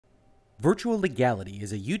Virtual Legality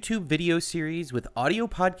is a YouTube video series with audio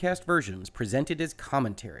podcast versions presented as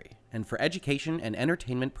commentary and for education and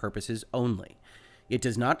entertainment purposes only. It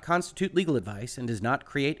does not constitute legal advice and does not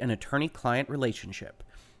create an attorney-client relationship.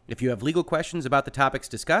 If you have legal questions about the topics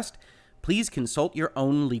discussed, please consult your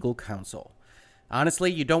own legal counsel.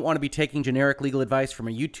 Honestly, you don't want to be taking generic legal advice from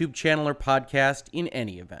a YouTube channel or podcast in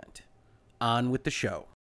any event. On with the show.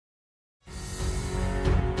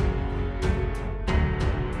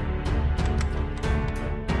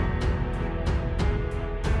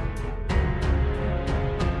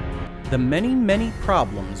 The many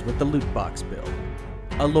problems with the loot box bill.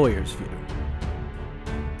 A lawyer's view.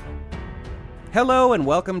 Hello and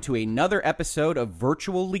welcome to another episode of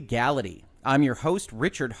Virtual Legality. I'm your host,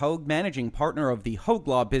 Richard Hogue, managing partner of the Hogue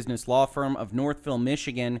Law business law firm of Northville,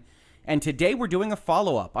 Michigan. And today we're doing a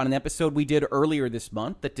follow-up on an episode we did earlier this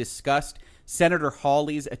month that discussed Senator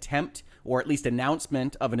Hawley's attempt, or at least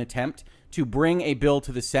announcement of an attempt, to bring a bill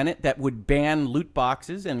to the Senate that would ban loot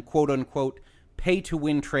boxes and quote-unquote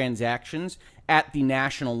pay-to-win transactions at the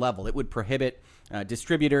national level. It would prohibit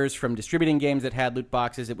distributors from distributing games that had loot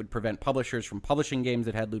boxes. It would prevent publishers from publishing games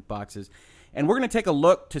that had loot boxes. And we're going to take a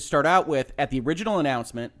look to start out with at the original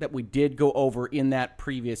announcement that we did go over in that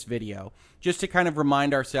previous video, just to kind of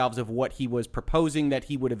remind ourselves of what he was proposing that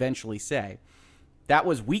he would eventually say. That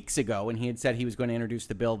was weeks ago, and he had said he was going to introduce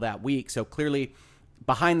the bill that week. So clearly,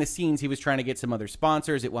 behind the scenes, he was trying to get some other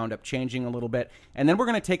sponsors. It wound up changing a little bit. And then we're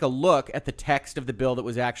going to take a look at the text of the bill that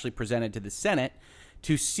was actually presented to the Senate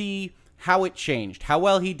to see how it changed, how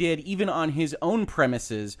well he did, even on his own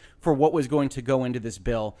premises for what was going to go into this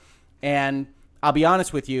bill. And I'll be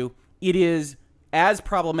honest with you, it is as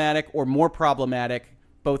problematic or more problematic,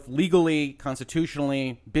 both legally,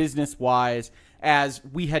 constitutionally, business-wise, as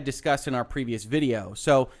we had discussed in our previous video.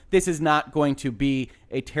 So this is not going to be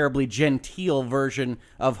a terribly genteel version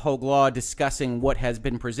of Hogue Law discussing what has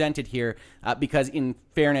been presented here, because in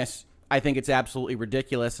fairness, I think it's absolutely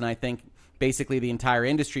ridiculous, and I think basically the entire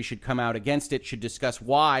industry should come out against it, should discuss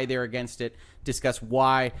why they're against it, discuss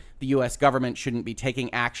why the U.S. government shouldn't be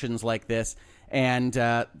taking actions like this. And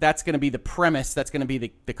that's going to be the premise, that's going to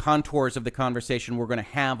be the contours of the conversation we're going to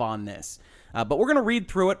have on this. But we're going to read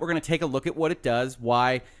through it. We're going to take a look at what it does,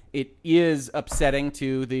 why it is upsetting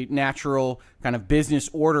to the natural kind of business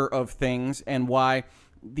order of things, and why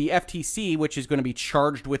the FTC, which is going to be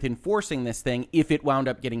charged with enforcing this thing if it wound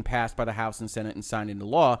up getting passed by the House and Senate and signed into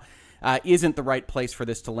law, isn't the right place for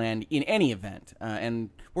this to land in any event. And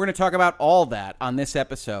we're going to talk about all that on this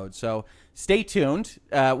episode. So stay tuned.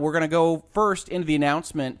 We're going to go first into the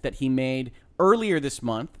announcement that he made earlier this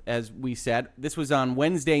month. As we said, this was on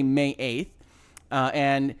Wednesday, May 8th.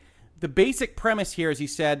 And the basic premise here is he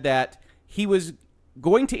said that he was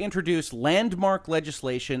going to introduce landmark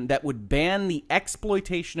legislation that would ban the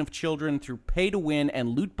exploitation of children through pay-to-win and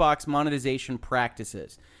loot box monetization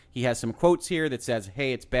practices. He has some quotes here that says,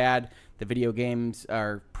 hey, it's bad. The video games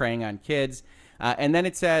are preying on kids. And then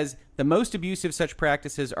it says, the most abusive such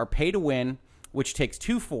practices are pay-to-win, which takes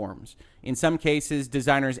two forms. In some cases,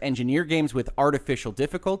 designers engineer games with artificial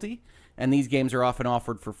difficulty, and these games are often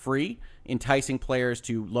offered for free, enticing players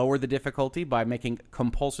to lower the difficulty by making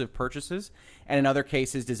compulsive purchases. And in other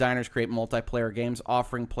cases, designers create multiplayer games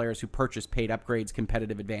offering players who purchase paid upgrades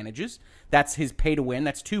competitive advantages. That's his pay-to-win.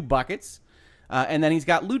 That's two buckets. And then he's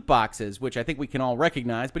got loot boxes, which I think we can all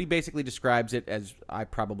recognize, but he basically describes it as I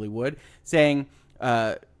probably would, saying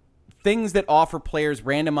things that offer players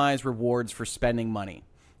randomized rewards for spending money.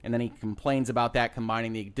 And then he complains about that,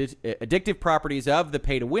 combining the addictive properties of the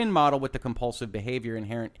pay-to-win model with the compulsive behavior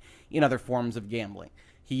inherent in other forms of gambling.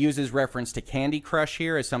 He uses reference to Candy Crush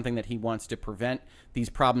here as something that he wants to prevent these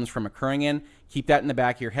problems from occurring in. Keep that in the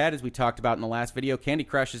back of your head. As we talked about in the last video, Candy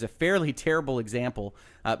Crush is a fairly terrible example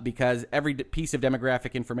because every piece of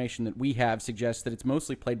demographic information that we have suggests that it's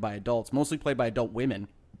mostly played by adults, mostly played by adult women.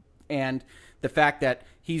 And the fact that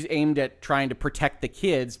he's aimed at trying to protect the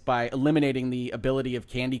kids by eliminating the ability of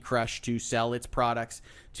Candy Crush to sell its products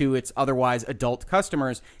to its otherwise adult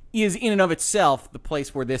customers is in and of itself the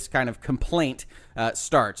place where this kind of complaint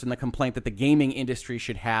starts, and the complaint that the gaming industry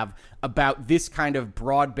should have about this kind of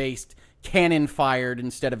broad-based cannon fired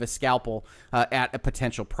instead of a scalpel at a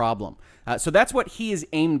potential problem. So that's what he is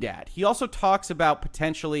aimed at. He also talks about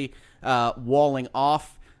potentially walling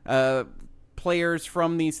off players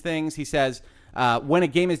from these things. He says, when a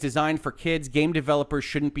game is designed for kids, game developers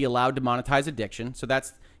shouldn't be allowed to monetize addiction. So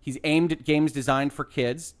he's aimed at games designed for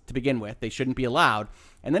kids to begin with. They shouldn't be allowed.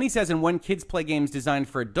 And then he says, and when kids play games designed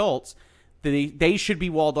for adults, they should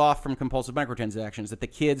be walled off from compulsive microtransactions, that the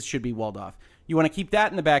kids should be walled off. You want to keep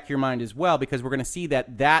that in the back of your mind as well, because we're going to see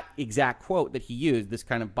that that exact quote that he used, this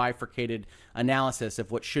kind of bifurcated analysis of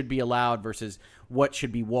what should be allowed versus what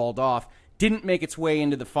should be walled off, didn't make its way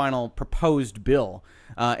into the final proposed bill.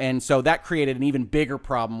 And so that created an even bigger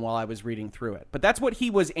problem while I was reading through it. But that's what he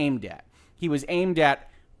was aimed at. He was aimed at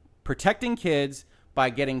protecting kids by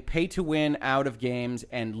getting pay-to-win out of games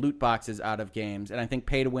and loot boxes out of games. And I think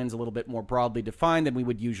pay-to-win's a little bit more broadly defined than we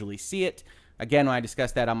would usually see it. Again, I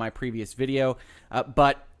discussed that on my previous video,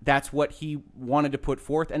 but that's what he wanted to put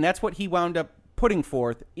forth, and that's what he wound up putting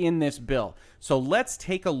forth in this bill. So let's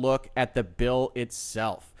take a look at the bill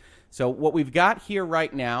itself. So what we've got here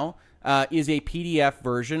right now is a PDF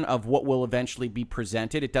version of what will eventually be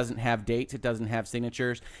presented. It doesn't have dates. It doesn't have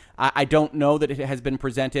signatures. I don't know that it has been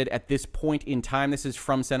presented at this point in time. This is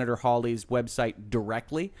from Senator Hawley's website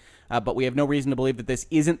directly, but we have no reason to believe that this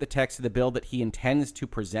isn't the text of the bill that he intends to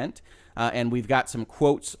present. And we've got some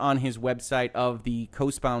quotes on his website of the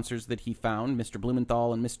co-sponsors that he found, Mr.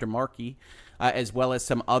 Blumenthal and Mr. Markey, as well as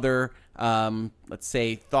some other, let's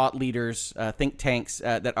say, thought leaders, think tanks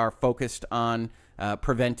that are focused on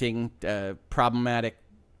preventing problematic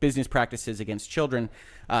business practices against children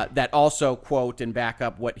that also quote and back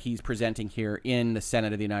up what he's presenting here in the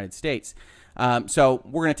Senate of the United States. So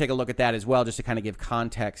we're going to take a look at that as well, just to kind of give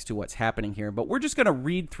context to what's happening here. But we're just going to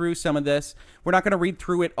read through some of this. We're not going to read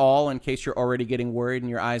through it all in case you're already getting worried and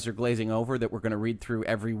your eyes are glazing over that we're going to read through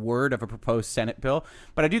every word of a proposed Senate bill.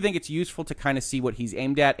 But I do think it's useful to kind of see what he's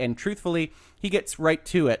aimed at. And truthfully, he gets right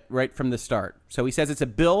to it right from the start. So he says it's a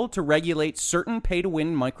bill to regulate certain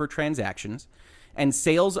pay-to-win microtransactions and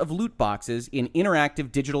sales of loot boxes in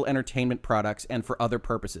interactive digital entertainment products and for other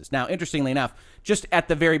purposes. Now, interestingly enough, just at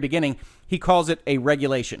the very beginning, he calls it a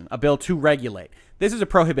regulation, a bill to regulate. This is a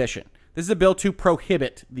prohibition. This is a bill to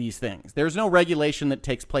prohibit these things. There's no regulation that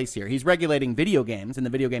takes place here. He's regulating video games and the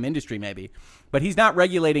video game industry maybe, but he's not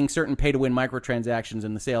regulating certain pay-to-win microtransactions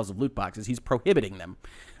and the sales of loot boxes. He's prohibiting them.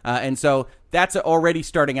 And so that's already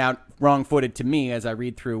starting out wrong-footed to me as I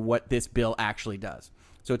read through what this bill actually does.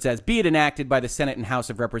 So it says, be it enacted by the Senate and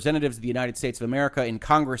House of Representatives of the United States of America in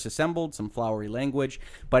Congress assembled, some flowery language,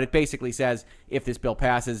 but it basically says if this bill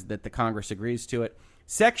passes that the Congress agrees to it.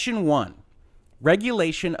 Section 1,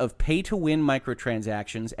 regulation of pay-to-win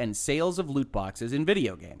microtransactions and sales of loot boxes in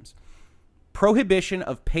video games. Prohibition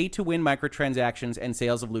of pay-to-win microtransactions and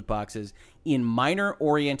sales of loot boxes in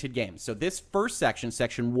minor-oriented games. So this first section,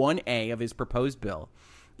 Section 1A of his proposed bill,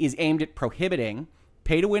 is aimed at prohibiting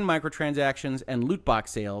pay-to-win microtransactions and loot box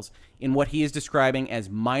sales in what he is describing as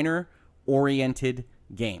minor-oriented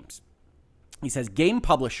games. He says, game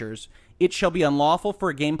publishers, it shall be unlawful for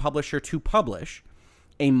a game publisher to publish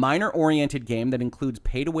a minor-oriented game that includes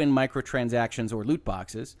pay-to-win microtransactions or loot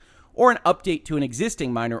boxes, or an update to an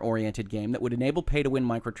existing minor-oriented game that would enable pay-to-win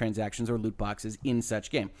microtransactions or loot boxes in such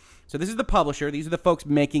game. So this is the publisher. These are the folks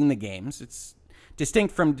making the games. It's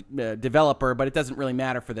distinct from developer, but it doesn't really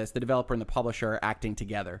matter for this. The developer and the publisher are acting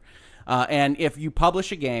together. And if you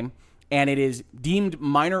publish a game and it is deemed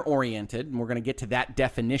minor-oriented, and we're going to get to that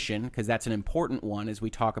definition because that's an important one as we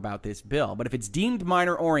talk about this bill, but if it's deemed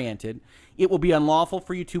minor-oriented, it will be unlawful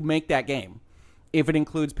for you to make that game if it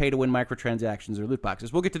includes pay-to-win microtransactions or loot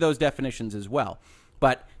boxes. We'll get to those definitions as well.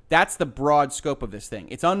 But that's the broad scope of this thing.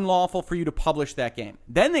 It's unlawful for you to publish that game.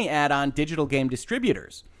 Then they add on digital game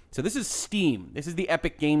distributors. So this is Steam. This is the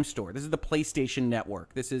Epic Game Store. This is the PlayStation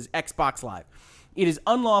Network. This is Xbox Live. It is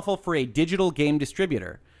unlawful for a digital game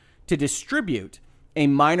distributor to distribute a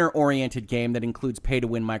minor-oriented game that includes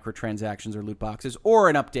pay-to-win microtransactions or loot boxes, or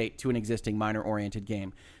an update to an existing minor-oriented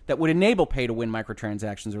game that would enable pay-to-win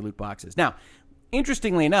microtransactions or loot boxes. Now,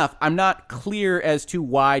 interestingly enough, I'm not clear as to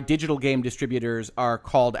why digital game distributors are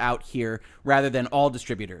called out here rather than all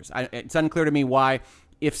distributors. It's unclear to me why,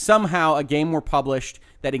 if somehow a game were published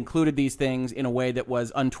that included these things in a way that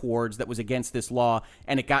was untoward, that was against this law,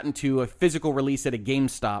 and it got into a physical release at a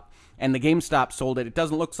GameStop, and the GameStop sold it, it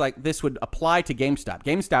doesn't look like this would apply to GameStop.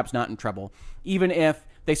 GameStop's not in trouble. Even if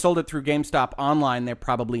they sold it through GameStop online, they're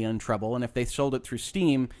probably in trouble. And if they sold it through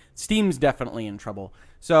Steam, Steam's definitely in trouble.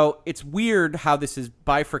 So it's weird how this is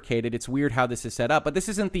bifurcated. It's weird how this is set up. But this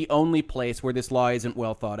isn't the only place where this law isn't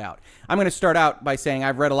well thought out. I'm going to start out by saying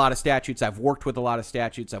I've read a lot of statutes. I've worked with a lot of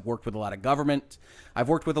statutes. I've worked with a lot of government. I've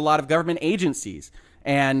worked with a lot of government agencies.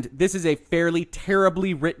 And this is a fairly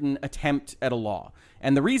terribly written attempt at a law.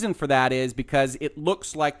 And the reason for that is because it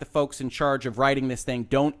looks like the folks in charge of writing this thing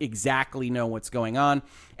don't exactly know what's going on.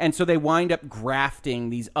 And so they wind up grafting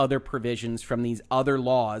these other provisions from these other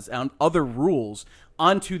laws and other rules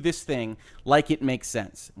onto this thing like it makes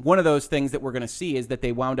sense. One of those things that we're going to see is that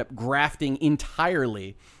they wound up grafting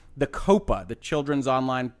entirely the Coppa, the Children's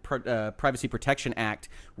Online Privacy Protection Act,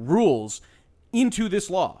 rules into this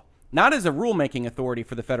law. Not as a rulemaking authority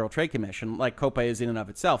for the Federal Trade Commission, like Coppa is in and of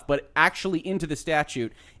itself, but actually into the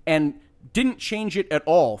statute, and didn't change it at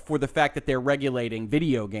all for the fact that they're regulating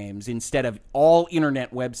video games instead of all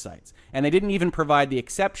internet websites. And they didn't even provide the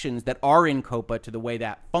exceptions that are in Coppa to the way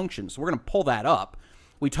that functions. So we're going to pull that up.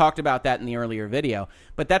 We talked about that in the earlier video,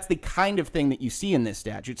 but that's the kind of thing that you see in this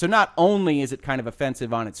statute. So not only is it kind of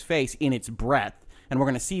offensive on its face in its breadth, and we're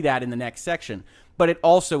going to see that in the next section, but it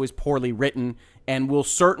also is poorly written and will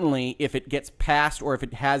certainly, if it gets passed or if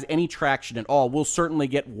it has any traction at all, will certainly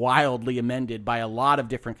get wildly amended by a lot of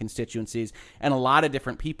different constituencies and a lot of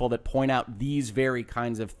different people that point out these very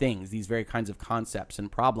kinds of things, these very kinds of concepts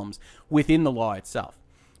and problems within the law itself.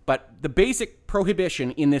 But the basic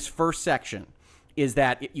prohibition in this first section is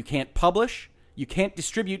that you can't publish, you can't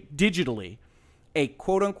distribute digitally a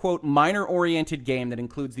quote-unquote minor-oriented game that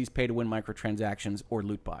includes these pay-to-win microtransactions or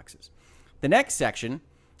loot boxes. The next section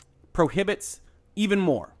prohibits even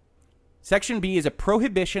more. Section B is a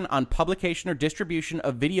prohibition on publication or distribution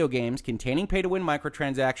of video games containing pay-to-win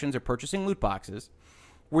microtransactions or purchasing loot boxes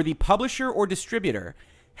where the publisher or distributor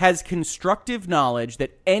has constructive knowledge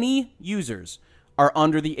that any users are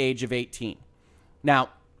under the age of 18. Now,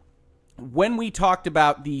 when we talked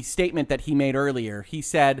about the statement that he made earlier, he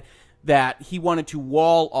said that he wanted to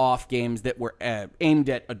wall off games that were aimed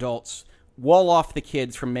at adults, wall off the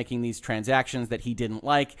kids from making these transactions that he didn't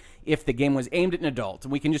like if the game was aimed at an adult.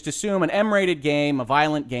 We can just assume an M-rated game, a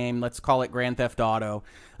violent game, let's call it Grand Theft Auto,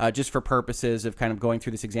 just for purposes of kind of going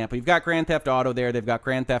through this example. You've got Grand Theft Auto there. They've got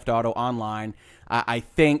Grand Theft Auto Online. I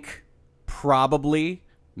think probably,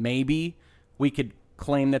 maybe, we could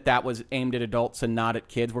claim that that was aimed at adults and not at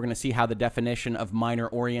kids. We're going to see how the definition of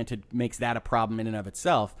minor-oriented makes that a problem in and of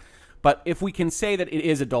itself. But if we can say that it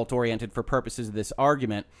is adult-oriented for purposes of this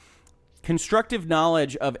argument, constructive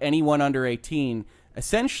knowledge of anyone under 18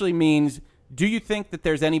 essentially means, do you think that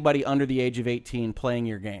there's anybody under the age of 18 playing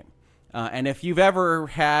your game? And if you've ever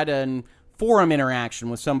had a forum interaction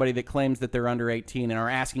with somebody that claims that they're under 18 and are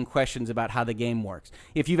asking questions about how the game works,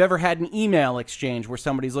 if you've ever had an email exchange where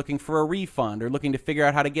somebody's looking for a refund or looking to figure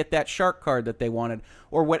out how to get that shark card that they wanted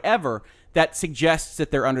or whatever that suggests that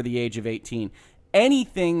they're under the age of 18,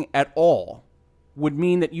 anything at all would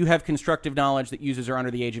mean that you have constructive knowledge that users are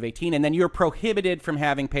under the age of 18, and then you're prohibited from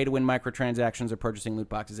having pay-to-win microtransactions or purchasing loot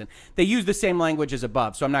boxes. And they use the same language as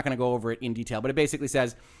above, so I'm not going to go over it in detail, but it basically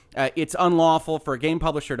says it's unlawful for a game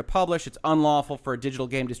publisher to publish, it's unlawful for a digital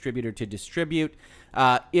game distributor to distribute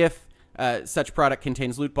if such product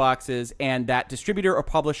contains loot boxes, and that distributor or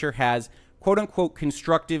publisher has quote-unquote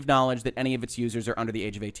constructive knowledge that any of its users are under the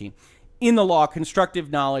age of 18. In the law,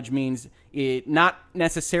 constructive knowledge means not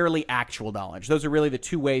necessarily actual knowledge. Those are really the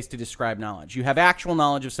two ways to describe knowledge. You have actual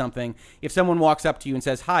knowledge of something if someone walks up to you and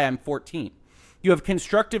says, "Hi, I'm 14." You have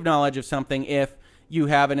constructive knowledge of something if you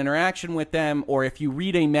have an interaction with them or if you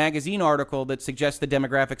read a magazine article that suggests the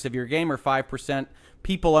demographics of your game are 5%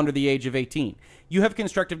 people under the age of 18. You have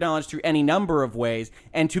constructive knowledge through any number of ways,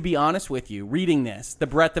 and to be honest with you, reading this, the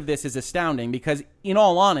breadth of this is astounding because, in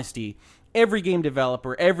all honesty, every game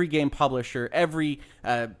developer, every game publisher, every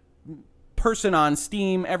person on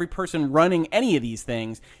Steam, every person running any of these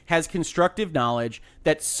things has constructive knowledge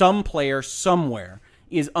that some player somewhere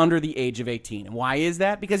is under the age of 18. And why is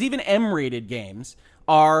that? Because even M-rated games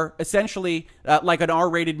are essentially like an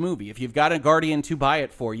R-rated movie. If you've got a guardian to buy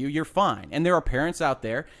it for you, you're fine. And there are parents out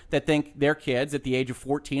there that think their kids at the age of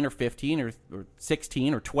 14 or 15 or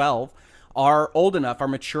 16 or 12 are old enough, are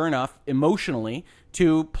mature enough emotionally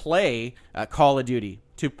to play Call of Duty,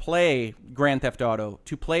 to play Grand Theft Auto,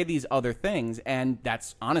 to play these other things. And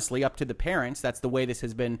that's honestly up to the parents. That's the way this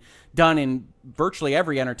has been done in virtually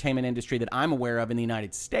every entertainment industry that I'm aware of in the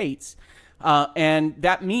United States. And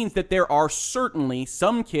that means that there are certainly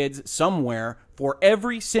some kids somewhere for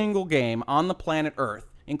every single game on the planet Earth,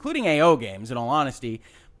 including AO games, in all honesty,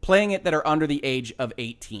 playing it that are under the age of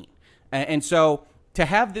 18. And so to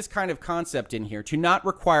have this kind of concept in here, to not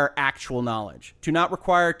require actual knowledge, to not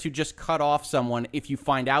require to just cut off someone if you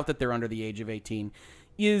find out that they're under the age of 18,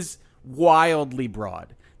 is wildly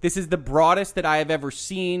broad. This is the broadest that I have ever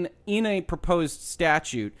seen in a proposed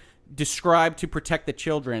statute described to protect the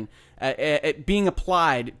children being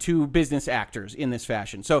applied to business actors in this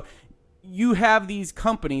fashion. So you have these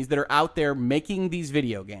companies that are out there making these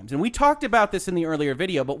video games. And we talked about this in the earlier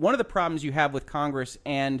video, but one of the problems you have with Congress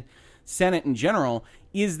and Senate in general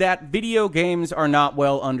is that video games are not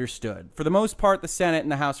well understood. For the most part, the Senate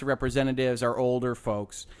and the House of Representatives are older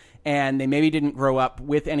folks, and they maybe didn't grow up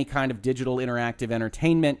with any kind of digital interactive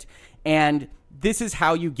entertainment. And this is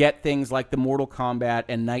how you get things like the Mortal Kombat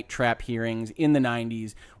and Night Trap hearings in the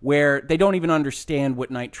 90s, where they don't even understand what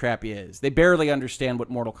Night Trap is. They barely understand what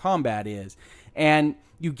Mortal Kombat is. And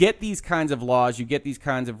you get these kinds of laws, you get these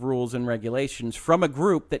kinds of rules and regulations from a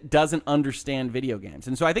group that doesn't understand video games.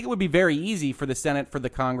 And so I think it would be very easy for the Senate, for the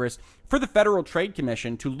Congress, for the Federal Trade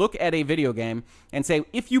Commission to look at a video game and say,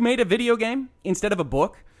 if you made a video game instead of a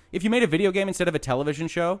book, if you made a video game instead of a television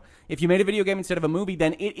show, if you made a video game instead of a movie,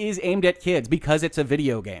 then it is aimed at kids because it's a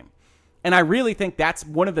video game. And I really think that's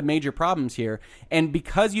one of the major problems here. And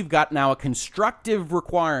because you've got now a constructive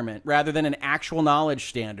requirement rather than an actual knowledge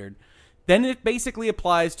standard, then it basically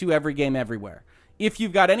applies to every game everywhere. If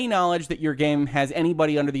you've got any knowledge that your game has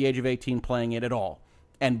anybody under the age of 18 playing it at all,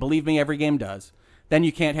 and believe me, every game does, then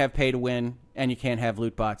you can't have pay to win and you can't have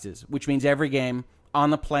loot boxes, which means every game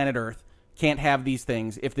on the planet Earth can't have these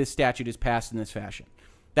things if this statute is passed in this fashion.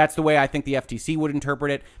 That's the way I think the FTC would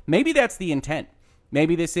interpret it. Maybe that's the intent.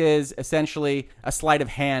 Maybe this is essentially a sleight of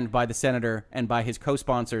hand by the senator and by his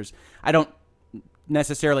co-sponsors. I don't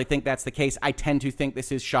necessarily think that's the case. I tend to think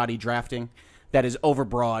this is shoddy drafting that is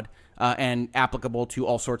overbroad and applicable to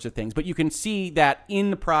all sorts of things. But you can see that in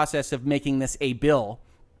the process of making this a bill,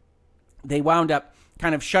 they wound up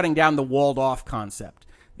kind of shutting down the walled off concept.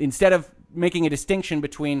 Instead of making a distinction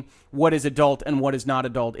between what is adult and what is not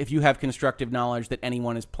adult, if you have constructive knowledge that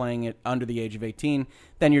anyone is playing it under the age of 18,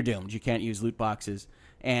 then you're doomed. You can't use loot boxes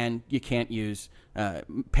and you can't use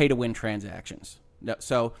pay-to-win transactions.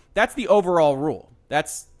 So that's the overall rule.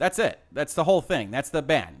 That's it. That's the whole thing. That's the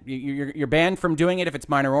ban. You're banned from doing it if it's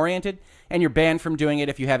minor-oriented, and you're banned from doing it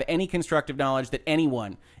if you have any constructive knowledge that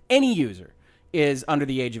anyone, any user, is under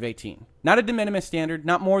the age of 18. Not a de minimis standard,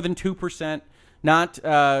 not more than 2%,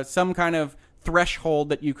 not some kind of threshold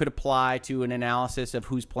that you could apply to an analysis of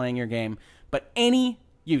who's playing your game, but any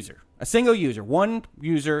user, a single user, one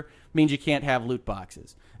user means you can't have loot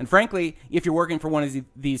boxes. And frankly, if you're working for one of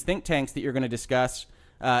these think tanks that you're going to discuss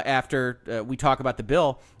after we talk about the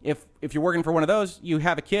bill, if you're working for one of those, you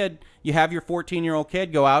have a kid, you have your 14-year-old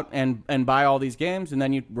kid go out and buy all these games, and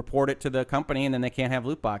then you report it to the company, and then they can't have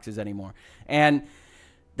loot boxes anymore. And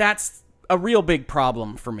that's a real big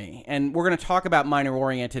problem for me. And we're going to talk about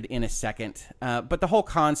minor-oriented in a second. But the whole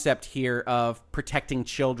concept here of protecting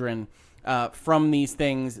children from these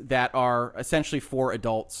things that are essentially for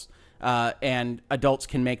adults, and adults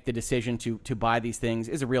can make the decision to buy these things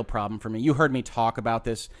is a real problem for me. You heard me talk about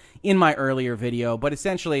this in my earlier video, but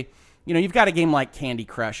essentially, you know, you've got a game like Candy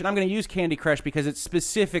Crush, and I'm going to use Candy Crush because it's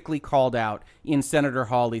specifically called out in Senator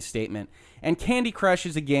Hawley's statement. And Candy Crush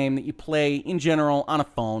is a game that you play in general on a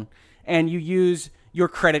phone, and you use your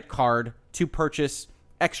credit card to purchase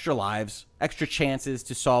extra lives, extra chances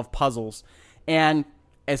to solve puzzles. And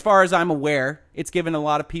as far as I'm aware, it's given a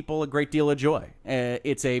lot of people a great deal of joy.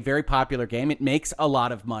 It's a very popular game. It makes a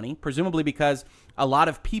lot of money, presumably because a lot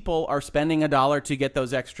of people are spending $1 to get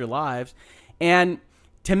those extra lives. And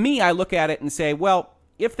to me, I look at it and say, well,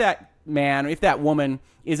 if that man, if that woman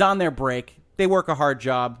is on their break, they work a hard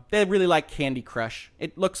job, they really like Candy Crush.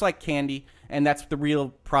 It looks like candy, and that's the real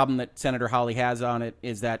problem that Senator Hawley has on it,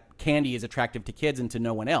 is that candy is attractive to kids and to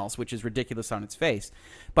no one else, which is ridiculous on its face.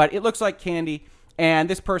 But it looks like candy. And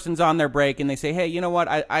this person's on their break, and they say, hey, you know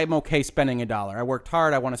what? I'm okay spending $1. I worked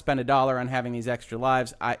hard. I want to spend $1 on having these extra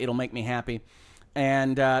lives. It'll make me happy.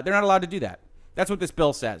 And they're not allowed to do that. That's what this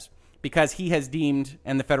bill says. Because he has deemed,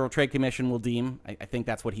 and the Federal Trade Commission will deem, I think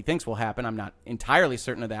that's what he thinks will happen. I'm not entirely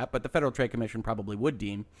certain of that, but the Federal Trade Commission probably would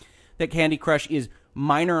deem that Candy Crush is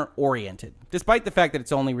minor-oriented, despite the fact that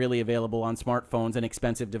it's only really available on smartphones and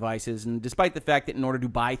expensive devices, and despite the fact that in order to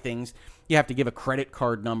buy things, you have to give a credit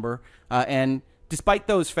card number, and despite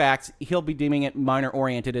those facts, he'll be deeming it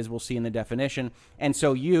minor-oriented, as we'll see in the definition. And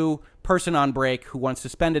so you, person on break who wants to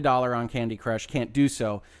spend $1 on Candy Crush, can't do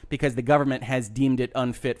so because the government has deemed it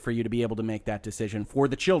unfit for you to be able to make that decision for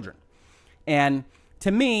the children. And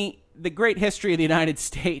to me, the great history of the United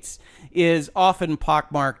States is often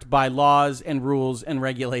pockmarked by laws and rules and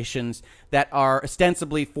regulations that are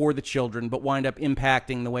ostensibly for the children, but wind up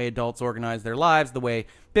impacting the way adults organize their lives, the way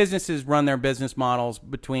businesses run their business models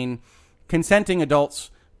between consenting adults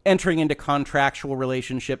entering into contractual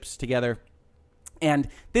relationships together. And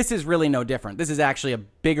this is really no different. This is actually a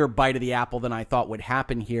bigger bite of the apple than I thought would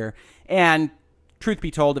happen here. And truth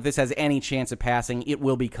be told, if this has any chance of passing, it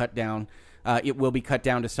will be cut down. It will be cut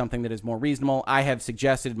down to something that is more reasonable. I have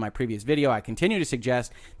suggested in my previous video, I continue to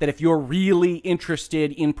suggest that if you're really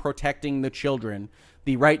interested in protecting the children,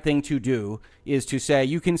 the right thing to do is to say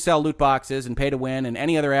you can sell loot boxes and pay to win and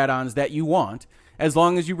any other add-ons that you want, as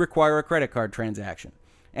long as you require a credit card transaction.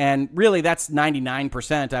 And really, that's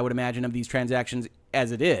 99%, I would imagine, of these transactions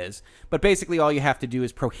as it is. But basically, all you have to do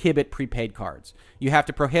is prohibit prepaid cards. You have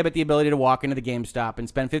to prohibit the ability to walk into the GameStop and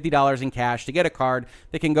spend $50 in cash to get a card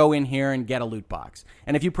that can go in here and get a loot box.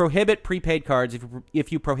 And if you prohibit prepaid cards,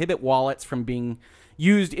 if you prohibit wallets from being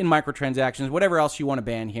used in microtransactions, whatever else you want to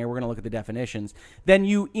ban here, we're going to look at the definitions, then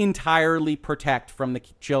you entirely protect from the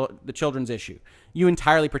children's issue. You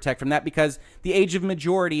entirely protect from that, because the age of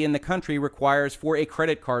majority in the country requires for a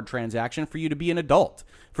credit card transaction for you to be an adult,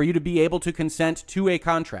 for you to be able to consent to a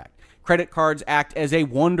contract. Credit cards act as a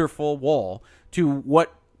wonderful wall to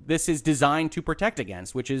what this is designed to protect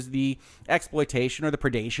against, which is the exploitation or the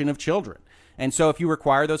predation of children. And so if you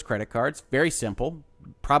require those credit cards, very simple,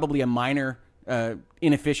 probably a minor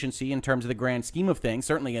inefficiency in terms of the grand scheme of things,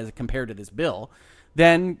 certainly as compared to this bill,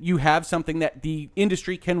 then you have something that the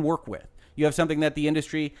industry can work with. You have something that the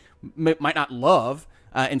industry might not love,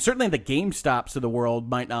 and certainly the GameStops of the world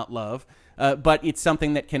might not love, but it's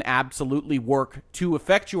something that can absolutely work to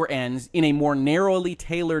affect your ends in a more narrowly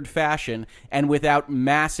tailored fashion and without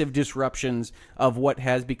massive disruptions of what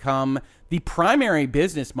has become the primary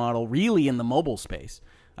business model really in the mobile space.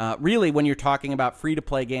 Really, when you're talking about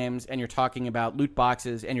free-to-play games and you're talking about loot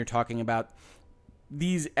boxes and you're talking about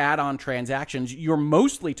these add-on transactions, you're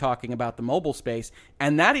mostly talking about the mobile space,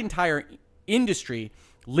 and that entire industry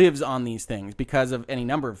lives on these things because of any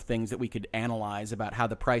number of things that we could analyze about how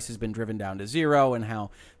the price has been driven down to zero and how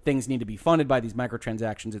things need to be funded by these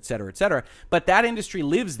microtransactions, et cetera, et cetera. But that industry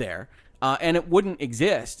lives there, and it wouldn't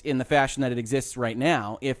exist in the fashion that it exists right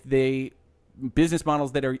now if the business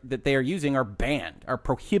models that they are using are banned, are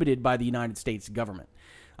prohibited by the United States government.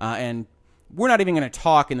 And we're not even going to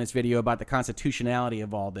talk in this video about the constitutionality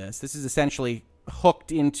of all this. This is essentially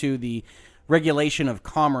hooked into the regulation of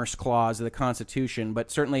commerce clause of the Constitution,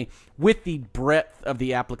 but certainly with the breadth of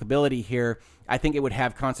the applicability here, I think it would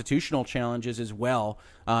have constitutional challenges as well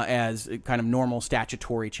as kind of normal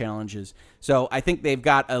statutory challenges. So I think they've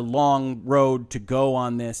got a long road to go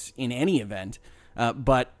on this in any event,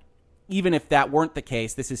 but even if that weren't the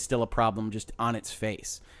case, this is still a problem just on its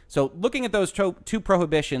face. So looking at those two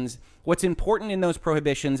prohibitions, what's important in those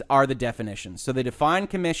prohibitions are the definitions. So they define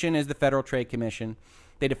commission as the Federal Trade Commission.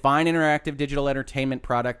 They define interactive digital entertainment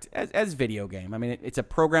product as video game. I mean, it's a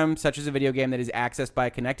program such as a video game that is accessed by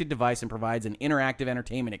a connected device and provides an interactive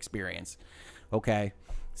entertainment experience. Okay.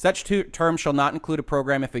 Such terms shall not include a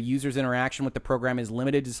program if a user's interaction with the program is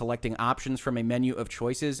limited to selecting options from a menu of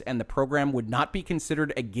choices, and the program would not be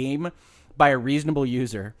considered a game by a reasonable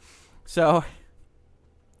user. So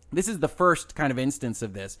this is the first kind of instance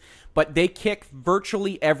of this, but they kick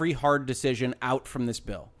virtually every hard decision out from this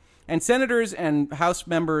bill. And senators and House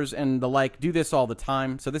members and the like do this all the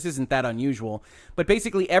time, so this isn't that unusual. But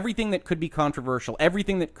basically everything that could be controversial,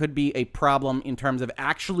 everything that could be a problem in terms of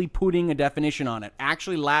actually putting a definition on it,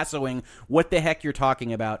 actually lassoing what the heck you're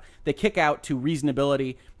talking about, they kick out to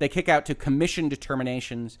reasonability, they kick out to commission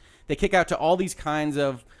determinations, they kick out to all these kinds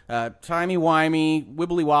of timey-wimey,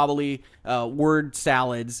 wibbly-wobbly word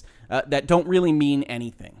salads that don't really mean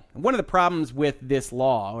anything. One of the problems with this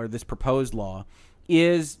law, or this proposed law,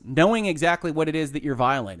 is knowing exactly what it is that you're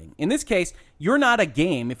violating. In this case, you're not a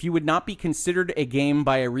game if you would not be considered a game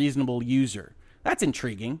by a reasonable user. That's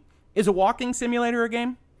intriguing. Is a walking simulator a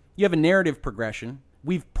game? You have a narrative progression.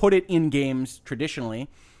 We've put it in games traditionally,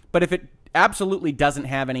 but if it absolutely doesn't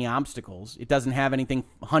have any obstacles, it doesn't have anything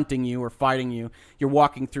hunting you or fighting you, you're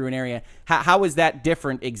walking through an area, how is that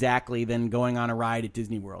different exactly than going on a ride at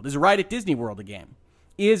Disney World? Is a ride at Disney World a game?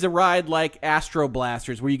 Is a ride like Astro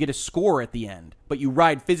Blasters where you get a score at the end, but you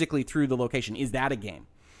ride physically through the location, is that a game?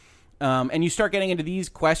 And you start getting into these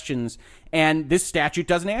questions, and this statute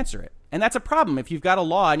doesn't answer it. And that's a problem if you've got a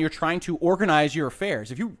law and you're trying to organize your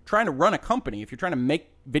affairs. If you're trying to run a company, if you're trying to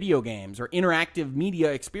make video games or interactive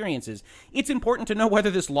media experiences, it's important to know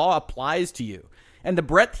whether this law applies to you. And the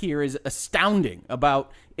breadth here is astounding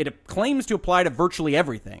about it claims to apply to virtually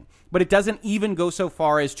everything, but it doesn't even go so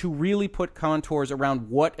far as to really put contours around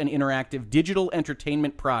what an interactive digital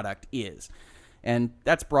entertainment product is. And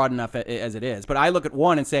that's broad enough as it is. But I look at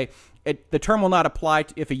one and say, the term will not apply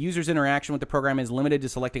if a user's interaction with the program is limited to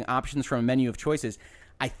selecting options from a menu of choices.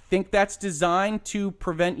 I think that's designed to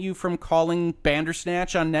prevent you from calling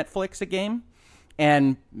Bandersnatch on Netflix a game.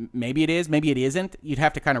 And maybe it is, maybe it isn't. You'd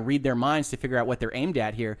have to kind of read their minds to figure out what they're aimed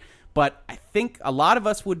at here. But I think a lot of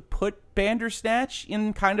us would put Bandersnatch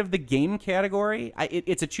in kind of the game category.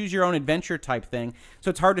 It's a choose-your-own-adventure type thing, so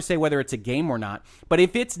it's hard to say whether it's a game or not. But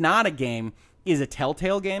if it's not a game, is a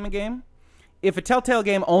Telltale game a game? if a Telltale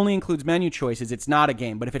game only includes menu choices, it's not a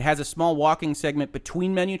game. But if it has a small walking segment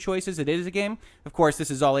between menu choices, it is a game. Of course,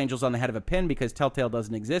 this is all angels on the head of a pin because Telltale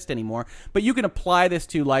doesn't exist anymore. But you can apply this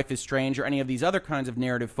to Life is Strange or any of these other kinds of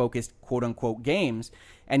narrative-focused quote-unquote games,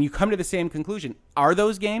 and you come to the same conclusion. Are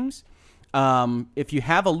those games? If you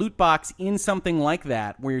have a loot box in something like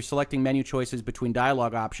that, where you're selecting menu choices between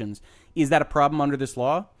dialogue options, is that a problem under this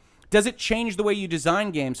law? Does it change the way you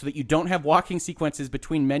design games so that you don't have walking sequences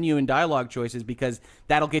between menu and dialogue choices because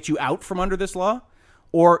that'll get you out from under this law?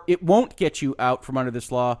 Or it won't get you out from under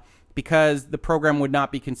this law because the program would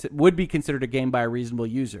be considered a game by a reasonable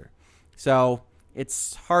user? So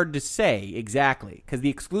it's hard to say exactly because the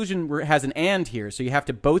exclusion has an and here, so you have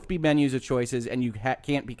to both be menus of choices and you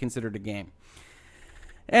can't be considered a game.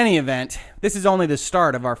 Any event, this is only the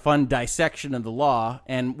start of our fun dissection of the law,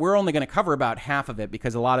 and we're only going to cover about half of it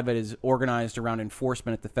because a lot of it is organized around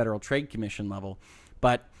enforcement at the Federal Trade Commission level.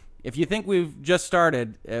 But if you think we've just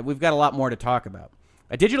started, we've got a lot more to talk about.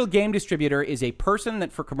 A digital game distributor is a person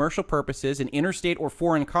that for commercial purposes in interstate or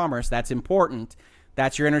foreign commerce, that's important,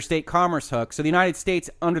 that's your interstate commerce hook. So the United States,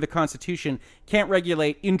 under the Constitution, can't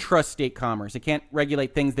regulate intrastate commerce. It can't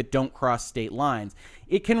regulate things that don't cross state lines.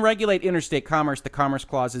 It can regulate interstate commerce. The Commerce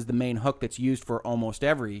Clause is the main hook that's used for almost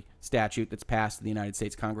every statute that's passed in the United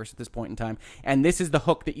States Congress at this point in time. And this is the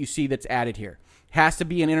hook that you see that's added here. Has to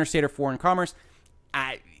be an interstate or foreign commerce.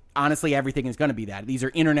 Honestly, everything is going to be that. These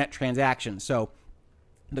are internet transactions. So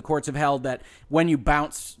the courts have held that when you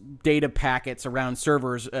bounce data packets around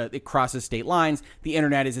servers, it crosses state lines. The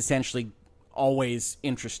internet is essentially always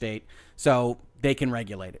intrastate, so they can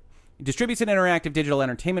regulate it. It distributes an interactive digital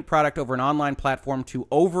entertainment product over an online platform to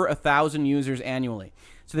over 1,000 users annually.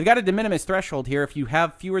 So they've got a de minimis threshold here if you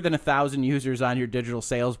have fewer than 1,000 users on your digital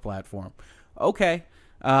sales platform. Okay,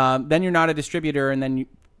 then you're not a distributor, and then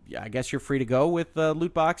I guess you're free to go with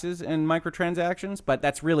loot boxes and microtransactions, but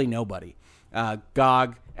that's really nobody.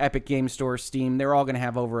 GOG, Epic Game Store, Steam, they're all going to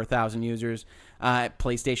have over 1,000 users.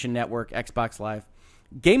 PlayStation Network, Xbox Live.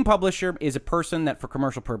 Game publisher is a person that for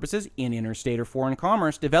commercial purposes in interstate or foreign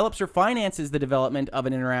commerce develops or finances the development of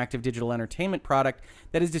an interactive digital entertainment product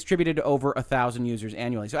that is distributed to over 1,000 users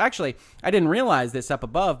annually. So actually, I didn't realize this up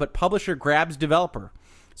above, but publisher grabs developer.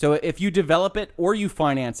 So if you develop it or you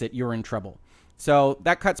finance it, you're in trouble. So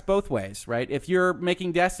that cuts both ways, right? If you're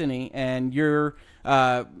making Destiny and you're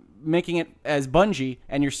making it as Bungie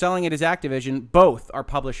and you're selling it as Activision, both are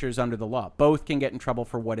publishers under the law. Both can get in trouble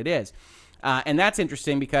for what it is. And that's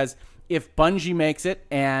interesting because if Bungie makes it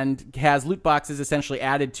and has loot boxes essentially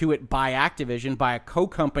added to it by Activision, by a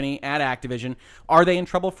co-company at Activision, are they in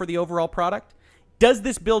trouble for the overall product? Does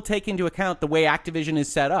this bill take into account the way Activision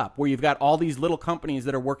is set up, where you've got all these little companies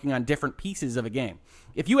that are working on different pieces of a game?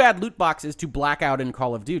 If you add loot boxes to Blackout and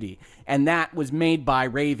Call of Duty, and that was made by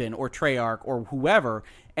Raven or Treyarch or whoever,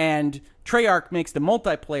 and Treyarch makes the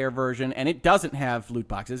multiplayer version and it doesn't have loot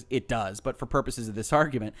boxes, it does, but for purposes of this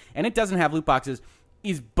argument, and it doesn't have loot boxes,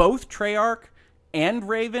 is both Treyarch and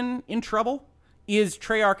Raven in trouble? Is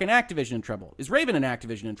Treyarch and Activision in trouble? Is Raven and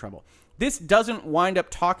Activision in trouble? This doesn't wind up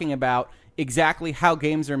talking about exactly how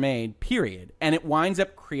games are made, period. And it winds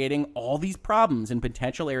up creating all these problems and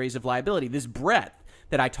potential areas of liability, this breadth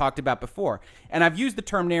that I talked about before. And I've used the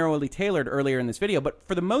term narrowly tailored earlier in this video, but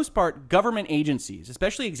for the most part, government agencies,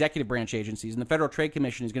 especially executive branch agencies, and the Federal Trade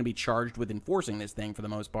Commission is going to be charged with enforcing this thing for the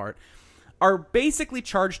most part, are basically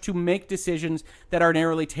charged to make decisions that are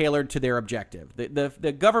narrowly tailored to their objective.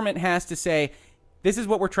 The government has to say, this is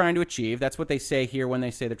what we're trying to achieve. That's what they say here when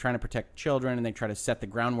they say they're trying to protect children and they try to set the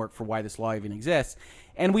groundwork for why this law even exists.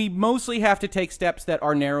 And we mostly have to take steps that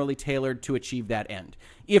are narrowly tailored to achieve that end,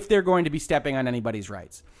 if they're going to be stepping on anybody's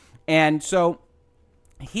rights. And so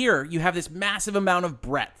here you have this massive amount of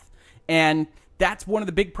breadth. And that's one of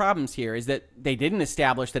the big problems here, is that they didn't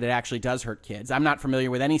establish that it actually does hurt kids. I'm not familiar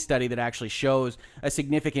with any study that actually shows a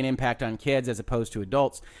significant impact on kids as opposed to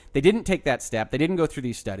adults. They didn't take that step. They didn't go through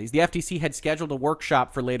these studies. The FTC had scheduled a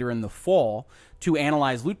workshop for later in the fall to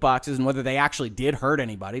analyze loot boxes and whether they actually did hurt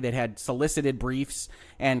anybody. They had solicited briefs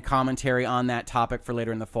and commentary on that topic for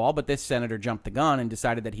later in the fall, but this senator jumped the gun and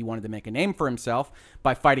decided that he wanted to make a name for himself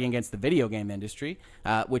by fighting against the video game industry,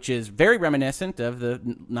 which is very reminiscent of the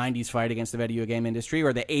 90s fight against the video game industry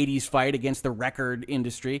or the 80s fight against the record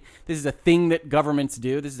industry. This is a thing that governments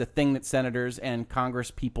do. This is a thing that senators and Congress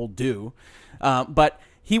people do. But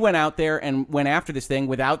he went out there and went after this thing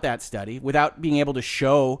without that study, without being able to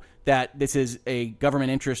show that this is a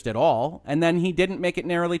government interest at all. And then he didn't make it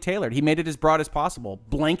narrowly tailored. He made it as broad as possible.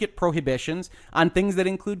 Blanket prohibitions on things that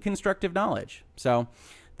include constructive knowledge. So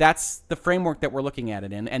that's the framework that we're looking at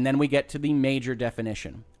it in. And then we get to the major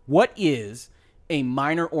definition. What is a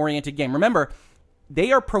minor-oriented game. Remember,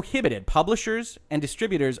 they are prohibited. Publishers and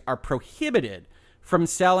distributors are prohibited from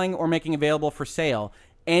selling or making available for sale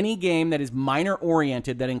any game that is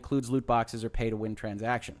minor-oriented that includes loot boxes or pay-to-win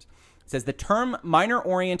transactions. It says the term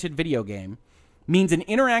minor-oriented video game means an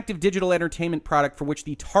interactive digital entertainment product for which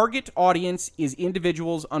the target audience is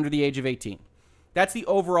individuals under the age of 18. That's the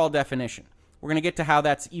overall definition. We're going to get to how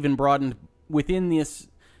that's even broadened within this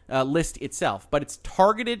list itself, but it's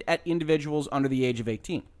targeted at individuals under the age of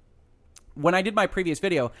 18. When I did my previous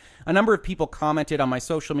video, a number of people commented on my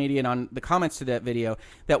social media and on the comments to that video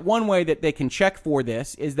that one way that they can check for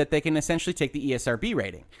this is that they can essentially take the ESRB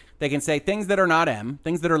rating. They can say things that are not M,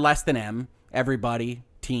 things that are less than M, everybody,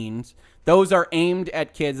 teens, those are aimed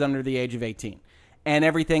at kids under the age of 18. And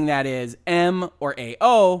everything that is M or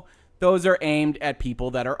AO, those are aimed at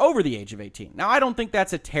people that are over the age of 18. Now, I don't think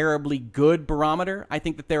that's a terribly good barometer. I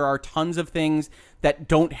think that there are tons of things that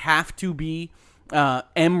don't have to be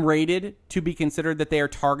M-rated to be considered that they are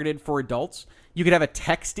targeted for adults. You could have a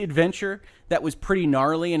text adventure that was pretty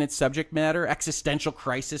gnarly in its subject matter, existential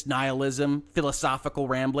crisis, nihilism, philosophical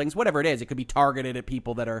ramblings, whatever it is. It could be targeted at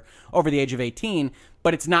people that are over the age of 18,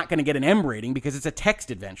 but it's not going to get an M rating because it's a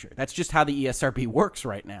text adventure. That's just how the ESRB works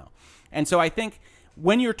right now. And so I think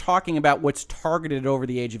when you're talking about what's targeted over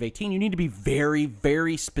the age of 18, you need to be very,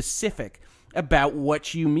 very specific about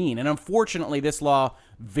what you mean. And unfortunately, this law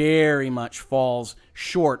very much falls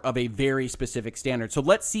short of a very specific standard. So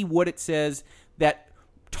let's see what it says that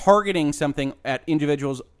targeting something at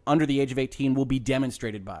individuals under the age of 18 will be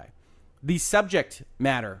demonstrated by. The subject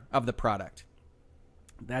matter of the product.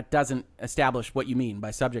 That doesn't establish what you mean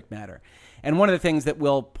by subject matter. And one of the things that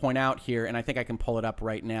we'll point out here, and I think I can pull it up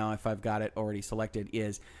right now if I've got it already selected,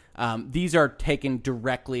 is these are taken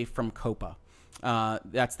directly from Coppa.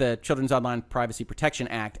 That's the Children's Online Privacy Protection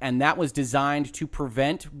Act, and that was designed to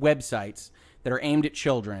prevent websites that are aimed at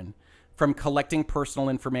children from collecting personal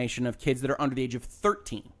information of kids that are under the age of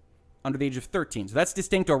 13. Under the age of 13. So that's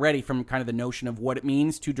distinct already from kind of the notion of what it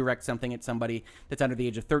means to direct something at somebody that's under the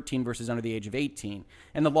age of 13 versus under the age of 18.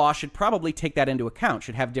 And the law should probably take that into account,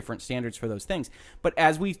 should have different standards for those things. But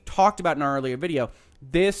as we talked about in our earlier video,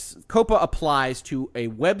 this Coppa applies to a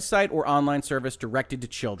website or online service directed to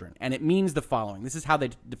children. And it means the following. This is how they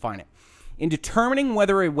define it. In determining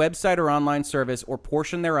whether a website or online service or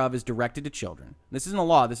portion thereof is directed to children, this isn't a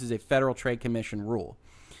law, this is a Federal Trade Commission rule.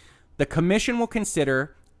 The commission will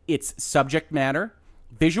consider its subject matter,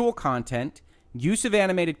 visual content, use of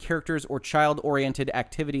animated characters or child-oriented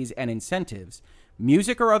activities and incentives,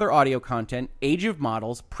 music or other audio content, age of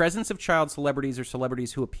models, presence of child celebrities or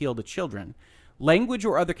celebrities who appeal to children, language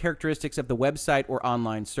or other characteristics of the website or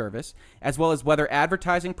online service, as well as whether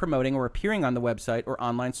advertising, promoting, or appearing on the website or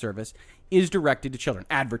online service is directed to children.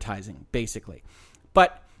 Advertising, basically.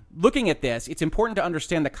 But looking at this, it's important to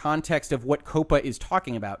understand the context of what Coppa is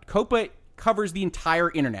talking about. Coppa covers the entire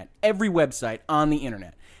internet, every website on the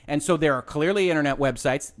internet. And so there are clearly internet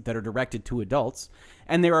websites that are directed to adults,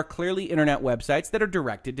 and there are clearly internet websites that are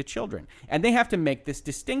directed to children. And they have to make this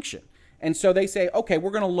distinction. And so they say, okay, we're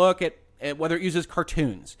going to look at whether it uses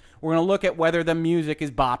cartoons. We're going to look at whether the music is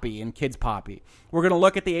boppy and kids poppy. We're going to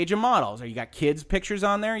look at the age of models. You got kids pictures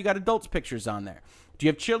on there? You got adults pictures on there? Do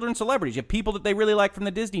you have children celebrities? You have people that they really like from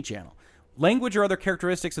the Disney Channel? Language or other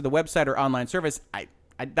characteristics of the website or online service,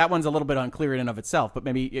 that one's a little bit unclear in and of itself, but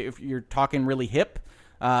maybe if you're talking really hip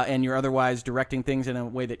and you're otherwise directing things in a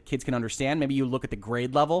way that kids can understand, maybe you look at the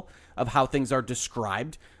grade level of how things are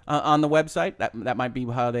described on the website. That might be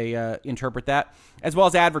how they interpret that, as well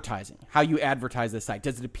as advertising, how you advertise the site.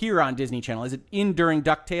 Does it appear on Disney Channel? Is it during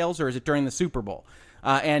DuckTales or is it during the Super Bowl?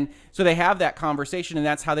 And so they have that conversation, and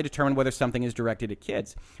that's how they determine whether something is directed at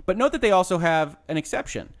kids. But note that they also have an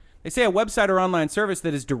exception. They say a website or online service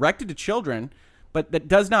that is directed to children but that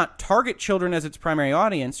does not target children as its primary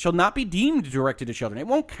audience shall not be deemed directed to children. It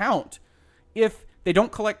won't count if they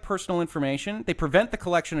don't collect personal information, they prevent the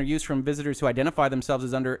collection or use from visitors who identify themselves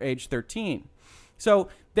as under age 13. So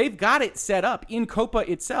they've got it set up in Coppa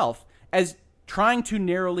itself as trying to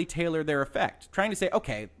narrowly tailor their effect, trying to say,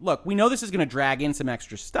 okay, look, we know this is going to drag in some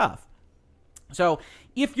extra stuff. So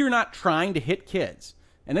if you're not trying to hit kids,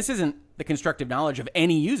 and this isn't the constructive knowledge of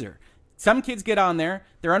any user, some kids get on there,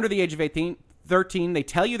 they're under the age of 13, they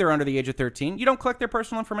tell you they're under the age of 13, you don't collect their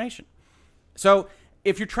personal information. So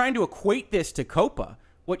if you're trying to equate this to Coppa,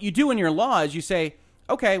 what you do in your law is you say,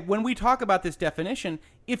 okay, when we talk about this definition,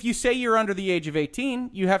 if you say you're under the age of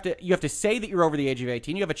 18, you have to say that you're over the age of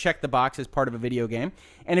 18. You have to check the box as part of a video game.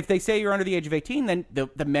 And if they say you're under the age of 18, then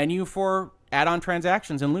the menu for add-on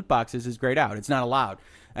transactions and loot boxes is grayed out. It's not allowed.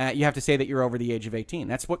 You have to say that you're over the age of 18.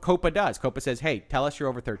 That's what Coppa does. Coppa says, hey, tell us you're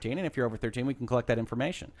over 13, and if you're over 13, we can collect that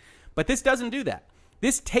information. But this doesn't do that.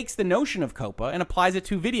 This takes the notion of Coppa and applies it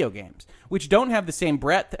to video games, which don't have the same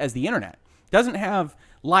breadth as the internet. Doesn't have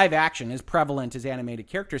live action as prevalent as animated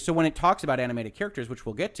characters. So when it talks about animated characters, which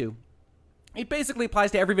we'll get to, it basically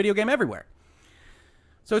applies to every video game everywhere.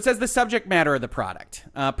 So it says the subject matter of the product.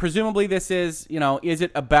 Presumably this is, is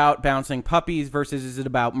it about bouncing puppies versus is it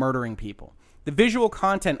about murdering people? The visual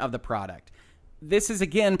content of the product. This is,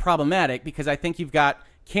 again, problematic because I think you've got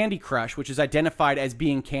Candy Crush, which is identified as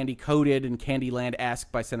being candy-coated and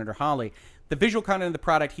Candyland-esque by Senator Hawley. The visual content of the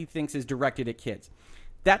product he thinks is directed at kids.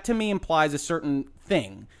 That, to me, implies a certain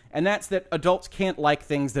thing, and that's that adults can't like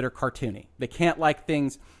things that are cartoony. They can't like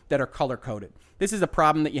things that are color-coded. This is a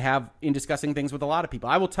problem that you have in discussing things with a lot of people.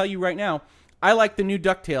 I will tell you right now, I like the new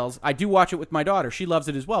DuckTales. I do watch it with my daughter. She loves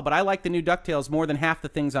it as well, but I like the new DuckTales more than half the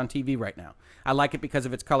things on TV right now. I like it because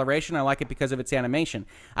of its coloration. I like it because of its animation.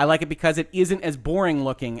 I like it because it isn't as boring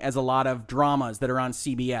looking as a lot of dramas that are on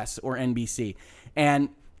CBS or NBC. And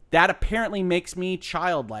that apparently makes me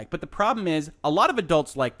childlike. But the problem is, a lot of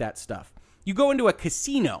adults like that stuff. You go into a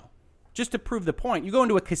casino, just to prove the point, you go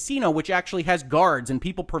into a casino which actually has guards and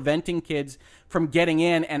people preventing kids from getting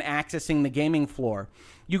in and accessing the gaming floor.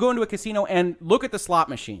 You go into a casino and look at the slot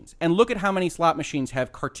machines and look at how many slot machines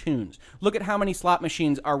have cartoons. Look at how many slot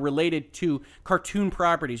machines are related to cartoon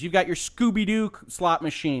properties. You've got your Scooby-Doo slot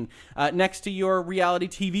machine next to your reality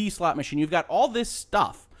TV slot machine. You've got all this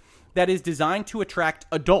stuff that is designed to attract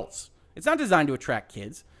adults. It's not designed to attract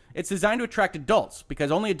kids. It's designed to attract adults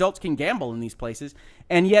because only adults can gamble in these places,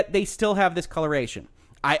 and yet they still have this coloration.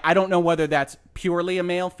 I don't know whether that's purely a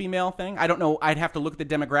male-female thing. I don't know. I'd have to look at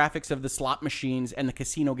the demographics of the slot machines and the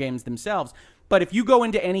casino games themselves. But if you go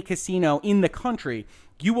into any casino in the country,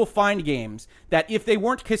 you will find games that if they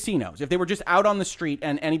weren't casinos, if they were just out on the street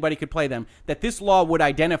and anybody could play them, that this law would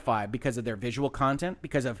identify because of their visual content,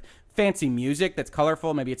 because of fancy music that's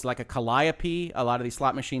colorful. Maybe it's like a calliope. A lot of these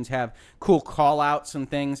slot machines have cool call-outs and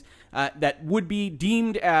things that would be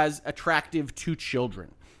deemed as attractive to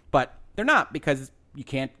children. But they're not because you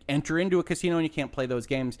can't enter into a casino and you can't play those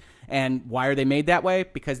games. And why are they made that way?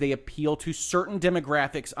 Because they appeal to certain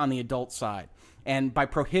demographics on the adult side. And by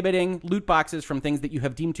prohibiting loot boxes from things that you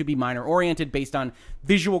have deemed to be minor-oriented based on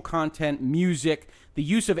visual content, music, the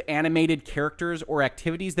use of animated characters or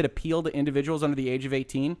activities that appeal to individuals under the age of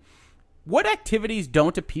 18, what activities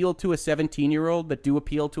don't appeal to a 17-year-old that do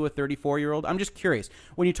appeal to a 34-year-old? I'm just curious.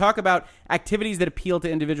 When you talk about activities that appeal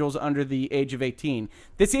to individuals under the age of 18,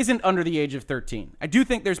 this isn't under the age of 13. I do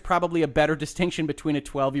think there's probably a better distinction between a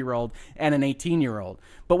 12-year-old and an 18-year-old.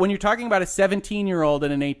 But when you're talking about a 17-year-old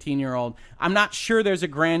and an 18-year-old, I'm not sure there's a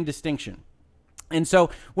grand distinction. And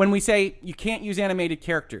so when we say you can't use animated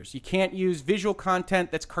characters, you can't use visual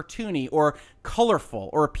content that's cartoony or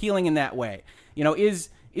colorful or appealing in that way, is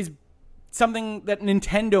something that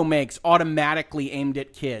Nintendo makes automatically aimed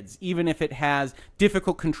at kids, even if it has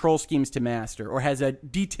difficult control schemes to master or has a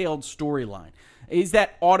detailed storyline? Is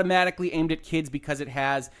that automatically aimed at kids because it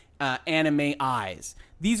has anime eyes?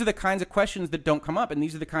 These are the kinds of questions that don't come up, and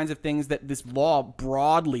these are the kinds of things that this law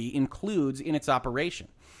broadly includes in its operation.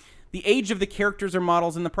 The age of the characters or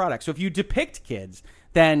models in the product. So if you depict kids,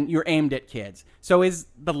 then you're aimed at kids. So is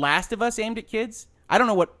The Last of Us aimed at kids? I don't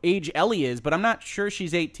know what age Ellie is, but I'm not sure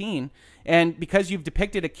she's 18. And because you've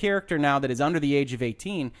depicted a character now that is under the age of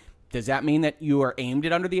 18, does that mean that you are aimed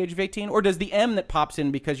at under the age of 18? Or does the M that pops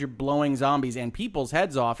in because you're blowing zombies and people's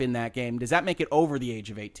heads off in that game, does that make it over the age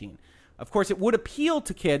of 18? Of course, it would appeal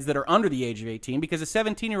to kids that are under the age of 18 because a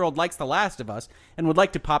 17-year-old likes The Last of Us and would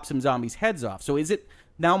like to pop some zombies' heads off. So is it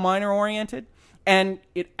now minor-oriented? And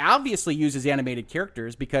it obviously uses animated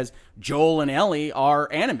characters because Joel and Ellie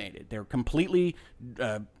are animated. They're completely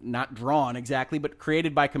not drawn exactly, but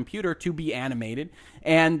created by computer to be animated.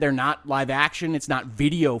 And they're not live action. It's not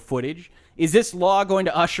video footage. Is this law going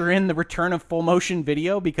to usher in the return of full motion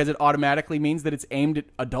video because it automatically means that it's aimed at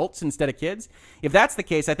adults instead of kids? If that's the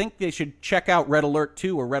case, I think they should check out Red Alert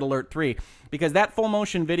 2 or Red Alert 3 because that full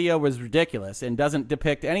motion video was ridiculous and doesn't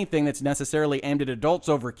depict anything that's necessarily aimed at adults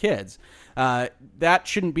over kids. That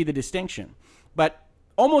shouldn't be the distinction. But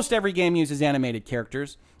almost every game uses animated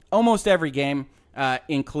characters. Almost every game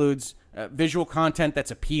includes visual content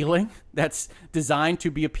that's appealing, that's designed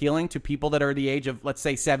to be appealing to people that are the age of, let's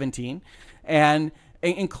say, 17, and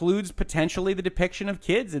it includes potentially the depiction of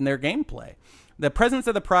kids in their gameplay. The presence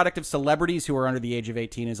of the product of celebrities who are under the age of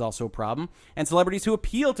 18 is also a problem, and celebrities who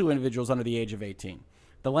appeal to individuals under the age of 18.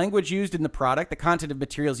 The language used in the product, the content of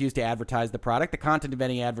materials used to advertise the product, the content of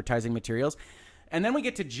any advertising materials, and then we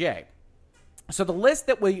get to J. So the list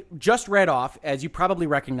that we just read off, as you probably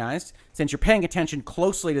recognized, since you're paying attention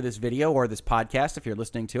closely to this video or this podcast, if you're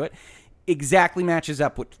listening to it, exactly matches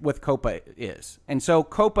up with what Coppa is. And so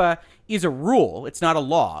Coppa is a rule. It's not a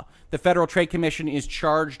law. The Federal Trade Commission is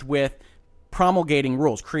charged with promulgating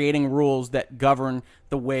rules, creating rules that govern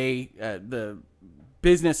the way the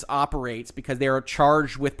business operates, because they are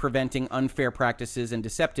charged with preventing unfair practices and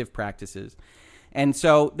deceptive practices. And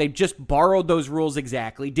so they just borrowed those rules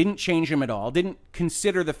exactly, didn't change them at all, didn't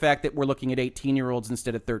consider the fact that we're looking at 18-year-olds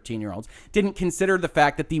instead of 13-year-olds, didn't consider the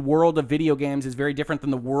fact that the world of video games is very different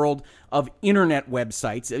than the world of internet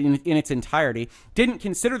websites in its entirety, didn't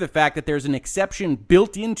consider the fact that there's an exception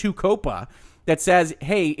built into Coppa that says,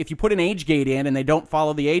 hey, if you put an age gate in and they don't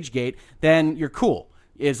follow the age gate, then you're cool,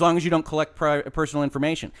 as long as you don't collect personal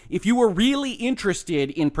information. If you were really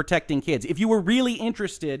interested in protecting kids, if you were really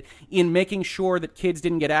interested in making sure that kids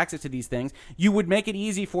didn't get access to these things, you would make it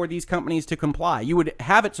easy for these companies to comply. You would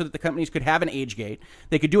have it so that the companies could have an age gate.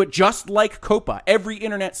 They could do it just like Coppa, every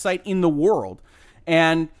internet site in the world.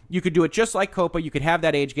 And you could do it just like Coppa. You could have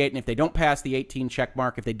that age gate, and if they don't pass the 18 check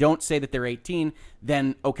mark, if they don't say that they're 18,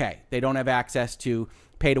 then okay, they don't have access to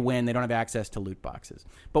pay to win. They don't have access to loot boxes.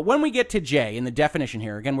 But when we get to J in the definition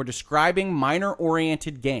here, again, we're describing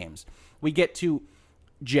minor-oriented games. We get to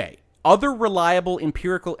J, other reliable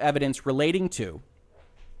empirical evidence relating to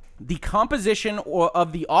the composition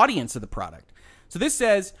of the audience of the product. So this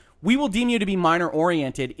says we will deem you to be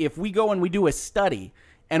minor-oriented if we go and we do a study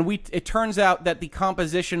and it turns out that the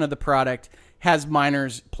composition of the product has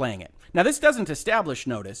minors playing it. Now, this doesn't establish,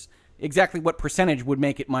 notice, exactly what percentage would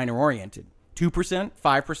make it minor-oriented. 2%,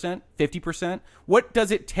 5%, 50%? What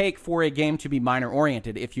does it take for a game to be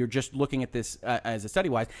minor-oriented if you're just looking at this as a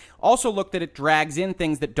study-wise? Also look that it drags in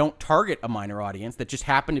things that don't target a minor audience, that just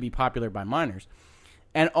happen to be popular by minors.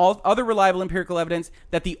 And all other reliable empirical evidence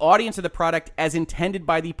that the audience of the product as intended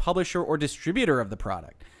by the publisher or distributor of the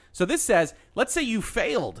product. So this says, let's say you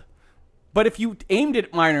failed, but if you aimed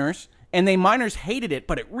at minors and minors hated it,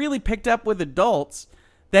 but it really picked up with adults,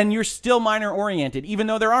 then you're still minor-oriented, even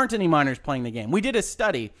though there aren't any minors playing the game. We did a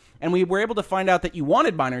study, and we were able to find out that you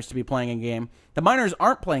wanted minors to be playing a game. The minors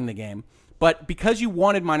aren't playing the game, but because you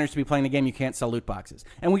wanted minors to be playing the game, you can't sell loot boxes.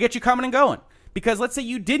 And we get you coming and going. Because let's say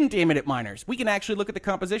you didn't aim it at minors. We can actually look at the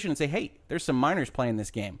composition and say, hey, there's some minors playing this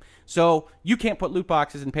game. So you can't put loot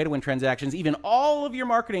boxes and pay-to-win transactions. Even all of your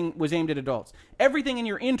marketing was aimed at adults. Everything in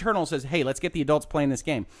your internal says, hey, let's get the adults playing this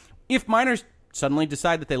game. If minors suddenly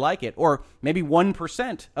decide that they like it, or maybe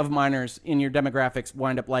 1% of minors in your demographics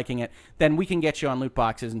wind up liking it, then we can get you on loot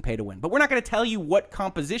boxes and pay-to-win. But we're not going to tell you what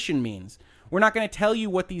composition means. We're not going to tell you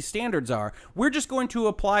what these standards are. We're just going to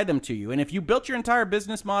apply them to you. And if you built your entire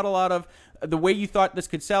business model out of the way you thought this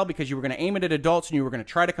could sell because you were going to aim it at adults and you were going to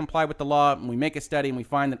try to comply with the law, and we make a study and we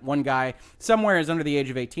find that one guy somewhere is under the age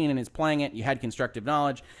of 18 and is playing it, you had constructive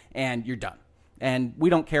knowledge, and you're done. And we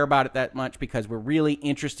don't care about it that much because we're really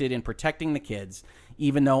interested in protecting the kids,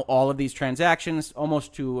 even though all of these transactions,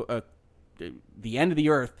 almost to the end of the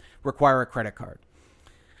earth, require a credit card.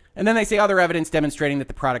 And then they say other evidence demonstrating that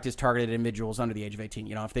the product is targeted at individuals under the age of 18.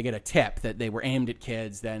 You know, if they get a tip that they were aimed at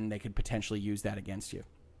kids, then they could potentially use that against you.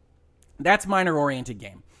 That's minor-oriented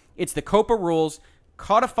game. It's the Coppa rules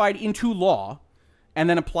codified into law and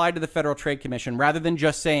then applied to the Federal Trade Commission rather than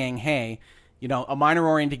just saying, hey, you know, a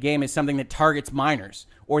minor-oriented game is something that targets minors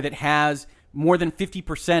or that has more than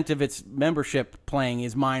 50% of its membership playing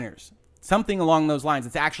is minors. Something along those lines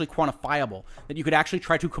that's actually quantifiable, that you could actually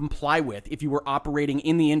try to comply with if you were operating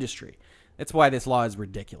in the industry. That's why this law is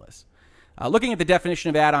ridiculous. Looking at the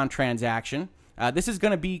definition of add-on transaction, this is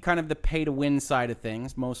going to be kind of the pay-to-win side of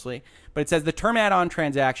things, mostly. But it says the term add-on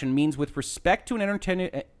transaction means with respect to an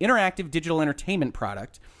interactive digital entertainment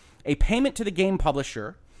product, a payment to the game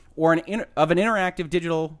publisher or an interactive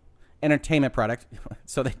digital entertainment product.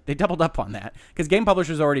 So they doubled up on that because game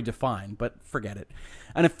publisher is already defined, but forget it.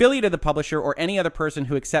 An affiliate of the publisher or any other person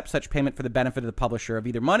who accepts such payment for the benefit of the publisher of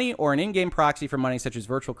either money or an in-game proxy for money such as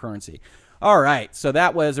virtual currency. All right, so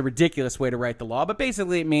that was a ridiculous way to write the law, but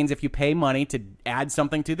basically it means if you pay money to add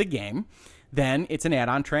something to the game, then it's an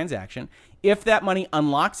add-on transaction. If that money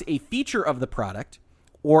unlocks a feature of the product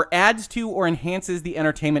or adds to or enhances the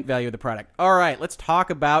entertainment value of the product. All right, let's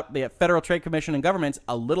talk about the Federal Trade Commission and governments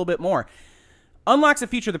a little bit more. Unlocks a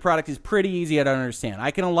feature of the product is pretty easy to understand.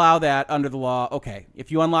 I can allow that under the law. Okay,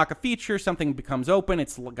 if you unlock a feature, something becomes open,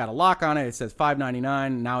 it's got a lock on it, it says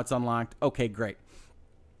 $5.99, now it's unlocked. Okay, great.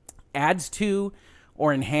 Adds to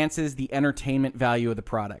or enhances the entertainment value of the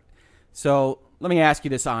product. So let me ask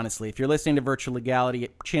you this honestly. If you're listening to Virtual Legality,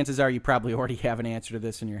 chances are you probably already have an answer to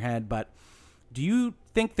this in your head, but do you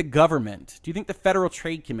think the government, do you think the Federal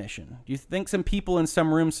Trade Commission, do you think some people in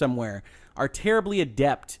some room somewhere are terribly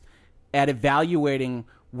adept at evaluating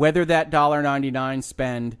whether that $1.99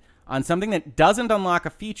 spend on something that doesn't unlock a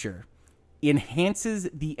feature enhances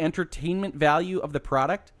the entertainment value of the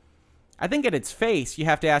product? I think at its face, you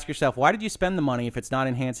have to ask yourself, why did you spend the money if it's not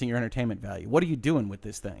enhancing your entertainment value? What are you doing with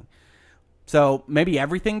this thing? So maybe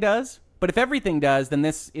everything does, but if everything does, then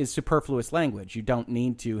this is superfluous language. You don't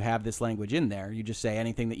need to have this language in there. You just say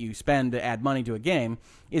anything that you spend to add money to a game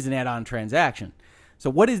is an add-on transaction.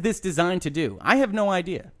 So what is this designed to do? I have no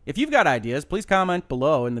idea. If you've got ideas, please comment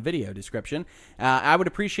below in the video description. I would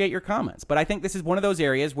appreciate your comments. But I think this is one of those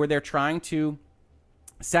areas where they're trying to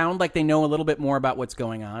sound like they know a little bit more about what's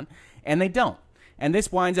going on, and they don't. And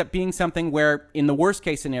this winds up being something where, in the worst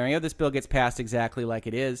case scenario, this bill gets passed exactly like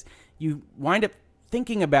it is. You wind up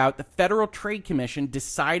thinking about the Federal Trade Commission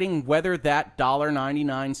deciding whether that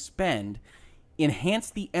 $1.99 spend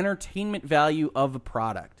enhanced the entertainment value of a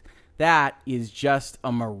product. That is just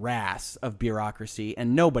a morass of bureaucracy,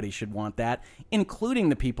 and nobody should want that, including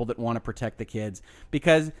the people that want to protect the kids,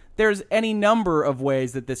 because there's any number of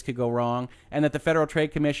ways that this could go wrong, and that the Federal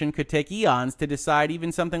Trade Commission could take eons to decide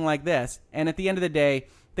even something like this. And at the end of the day,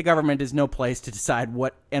 the government is no place to decide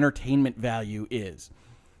what entertainment value is.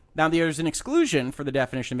 Now, there's an exclusion for the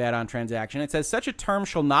definition of add-on transaction. It says such a term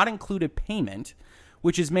shall not include a payment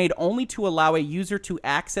which is made only to allow a user to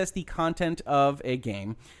access the content of a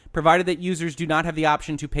game, provided that users do not have the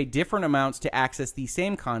option to pay different amounts to access the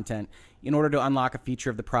same content in order to unlock a feature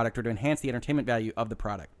of the product or to enhance the entertainment value of the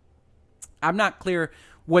product. I'm not clear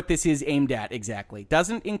what this is aimed at exactly. It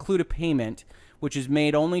doesn't include a payment which is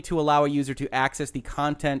made only to allow a user to access the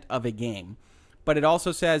content of a game, but it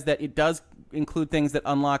also says that it does include things that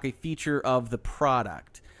unlock a feature of the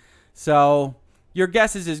product. So your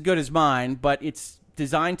guess is as good as mine, but it's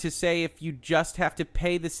designed to say if you just have to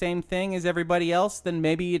pay the same thing as everybody else, then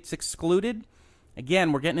maybe it's excluded.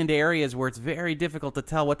 Again, we're getting into areas where it's very difficult to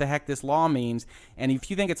tell what the heck this law means. And if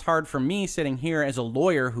you think it's hard for me sitting here as a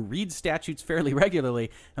lawyer who reads statutes fairly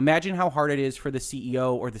regularly, imagine how hard it is for the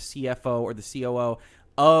CEO or the CFO or the COO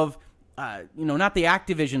of, not the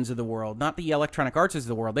Activisions of the world, not the Electronic Arts of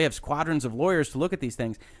the world. They have squadrons of lawyers to look at these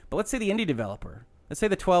things. But let's say the indie developer, let's say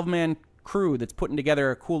the 12-man crew that's putting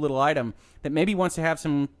together a cool little item that maybe wants to have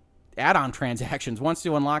some add-on transactions, wants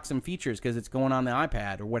to unlock some features because it's going on the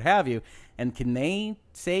iPad or what have you, and can they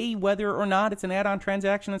say whether or not it's an add-on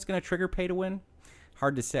transaction that's going to trigger pay-to-win?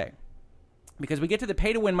 Hard to say. Because we get to the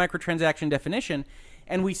pay-to-win microtransaction definition,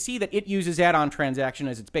 and we see that it uses add-on transaction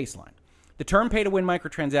as its baseline. The term pay-to-win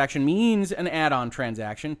microtransaction means an add-on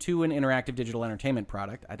transaction to an interactive digital entertainment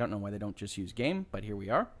product. I don't know why they don't just use game, but here we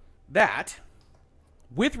are. That,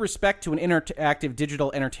 with respect to an interactive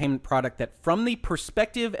digital entertainment product that, from the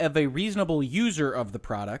perspective of a reasonable user of the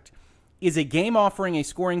product, is a game offering a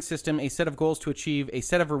scoring system, a set of goals to achieve, a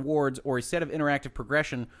set of rewards, or a set of interactive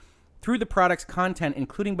progression through the product's content,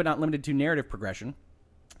 including but not limited to narrative progression.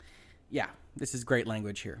 Yeah, this is great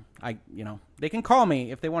language here. They can call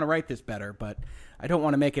me if they want to write this better, but I don't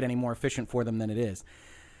want to make it any more efficient for them than it is.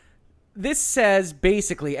 This says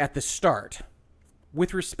basically at the start,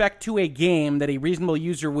 with respect to a game that a reasonable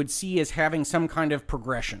user would see as having some kind of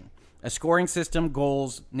progression, a scoring system,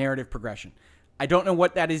 goals, narrative progression. I don't know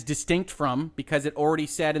what that is distinct from, because it already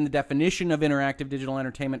said in the definition of interactive digital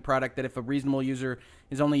entertainment product that if a reasonable user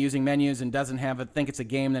is only using menus and doesn't think it's a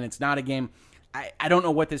game, then it's not a game. I don't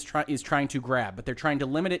know what this is trying to grab, but they're trying to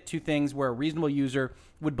limit it to things where a reasonable user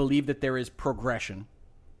would believe that there is progression.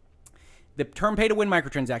 The term pay-to-win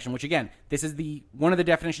microtransaction, which again, this is one of the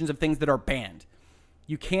definitions of things that are banned.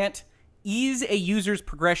 You can't ease a user's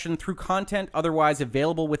progression through content otherwise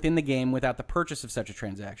available within the game without the purchase of such a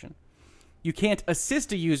transaction. You can't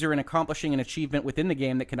assist a user in accomplishing an achievement within the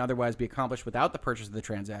game that can otherwise be accomplished without the purchase of the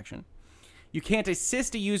transaction. You can't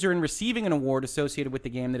assist a user in receiving an award associated with the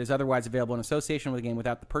game that is otherwise available in association with the game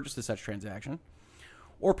without the purchase of such transaction.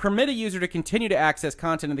 Or permit a user to continue to access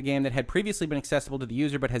content in the game that had previously been accessible to the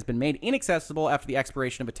user but has been made inaccessible after the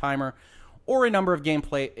expiration of a timer or a number of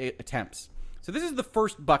gameplay attempts. So this is the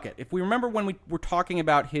first bucket. If we remember when we were talking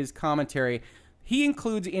about his commentary, he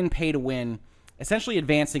includes in pay to win essentially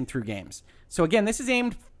advancing through games. So again, this is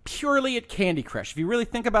aimed purely at Candy Crush. If you really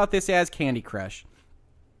think about this as Candy Crush,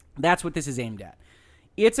 that's what this is aimed at.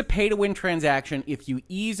 It's a pay to win transaction if you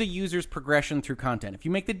ease a user's progression through content, if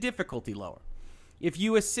you make the difficulty lower, if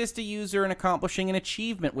you assist a user in accomplishing an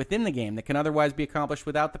achievement within the game that can otherwise be accomplished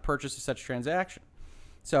without the purchase of such transaction.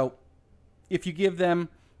 So if you give them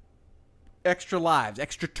extra lives,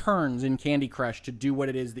 extra turns in Candy Crush to do what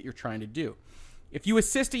it is that you're trying to do. If you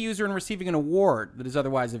assist a user in receiving an award that is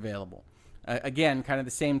otherwise available, Again, kind of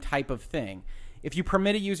the same type of thing. If you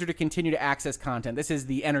permit a user to continue to access content, this is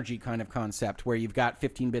the energy kind of concept where you've got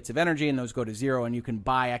 15 bits of energy and those go to 0 and you can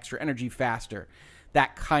buy extra energy faster.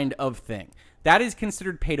 That kind of thing. That is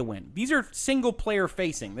considered pay to win. These are single player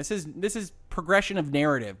facing. This is progression of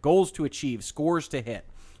narrative, goals to achieve, scores to hit.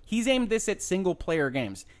 He's aimed this at single player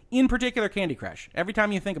games, in particular Candy Crush. Every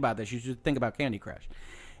time you think about this, you should think about Candy Crush.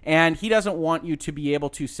 And he doesn't want you to be able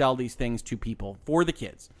to sell these things to people for the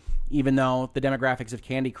kids, even though the demographics of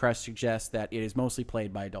Candy Crush suggest that it is mostly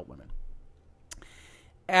played by adult women.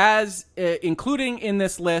 As including in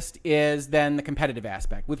this list is then the competitive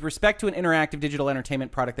aspect. With respect to an interactive digital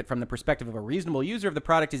entertainment product that from the perspective of a reasonable user of the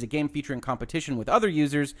product is a game featuring competition with other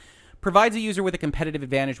users, provides a user with a competitive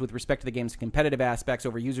advantage with respect to the game's competitive aspects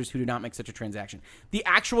over users who do not make such a transaction. The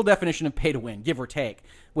actual definition of pay to win, give or take,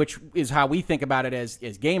 which is how we think about it as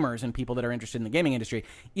gamers and people that are interested in the gaming industry.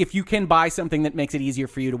 If you can buy something that makes it easier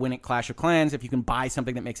for you to win at Clash of Clans, if you can buy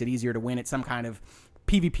something that makes it easier to win at some kind of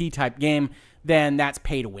PvP type game, then that's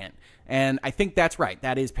pay to win. And I think that's right.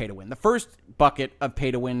 That is pay to win. The first bucket of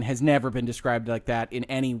pay to win has never been described like that in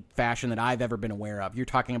any fashion that I've ever been aware of. You're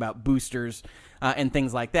talking about boosters and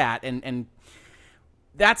things like that. And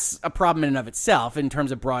that's a problem in and of itself in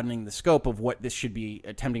terms of broadening the scope of what this should be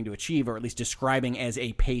attempting to achieve, or at least describing as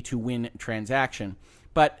a pay to win transaction.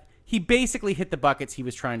 But he basically hit the buckets he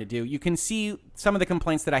was trying to do. You can see some of the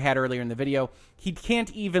complaints that I had earlier in the video. He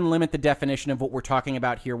can't even limit the definition of what we're talking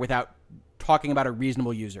about here without talking about a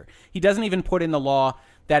reasonable user. He doesn't even put in the law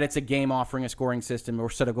that it's a game offering a scoring system or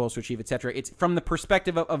set of goals to achieve, etc. It's from the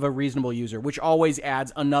perspective of a reasonable user, which always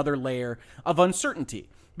adds another layer of uncertainty.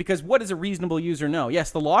 Because what does a reasonable user know? Yes,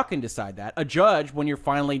 the law can decide that. A judge, when you're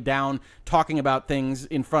finally down talking about things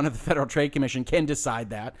in front of the Federal Trade Commission, can decide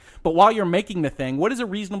that. But while you're making the thing, what is a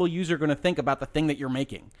reasonable user going to think about the thing that you're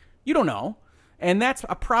making? You don't know. And that's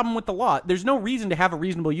a problem with the law. There's no reason to have a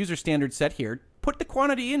reasonable user standard set here. Put the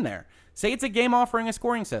quantity in there. Say it's a game offering a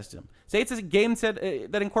scoring system. Say it's a game set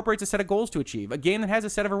that incorporates a set of goals to achieve. A game that has a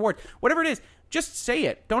set of rewards. Whatever it is, just say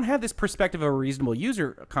it. Don't have this perspective of a reasonable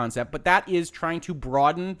user concept, but that is trying to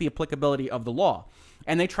broaden the applicability of the law.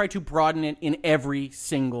 And they try to broaden it in every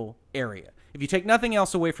single area. If you take nothing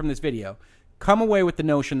else away from this video, come away with the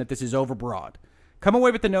notion that this is overbroad. Come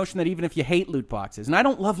away with the notion that even if you hate loot boxes, and I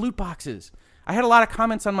don't love loot boxes. I had a lot of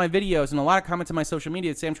comments on my videos and a lot of comments on my social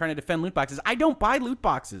media that say I'm trying to defend loot boxes. I don't buy loot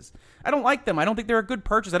boxes. I don't like them. I don't think they're a good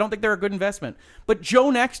purchase. I don't think they're a good investment. But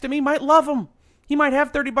Joe next to me might love them. He might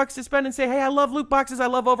have $30 to spend and say, hey, I love loot boxes. I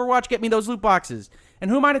love Overwatch. Get me those loot boxes.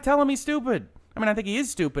 And who am I to tell him he's stupid? I mean, I think he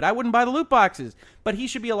is stupid. I wouldn't buy the loot boxes. But he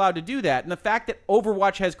should be allowed to do that. And the fact that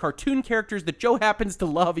Overwatch has cartoon characters that Joe happens to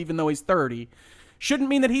love even though he's 30 shouldn't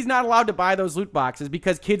mean that he's not allowed to buy those loot boxes,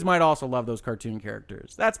 because kids might also love those cartoon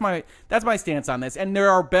characters. That's my stance on this. And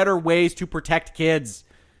there are better ways to protect kids.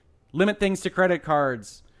 Limit things to credit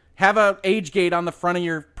cards. Have an age gate on the front of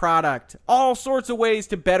your product. All sorts of ways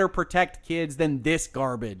to better protect kids than this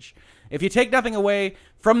garbage. If you take nothing away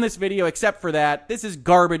from this video except for that, this is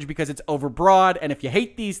garbage because it's overbroad. And if you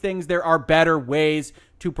hate these things, there are better ways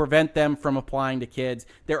to prevent them from applying to kids.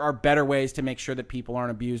 There are better ways to make sure that people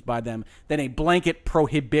aren't abused by them than a blanket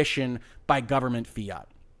prohibition by government fiat.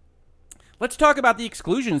 Let's talk about the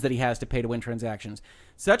exclusions that he has to pay-to-win transactions.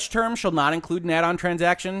 Such terms shall not include an add-on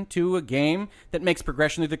transaction to a game that makes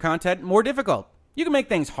progression through the content more difficult. You can make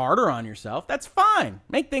things harder on yourself. That's fine.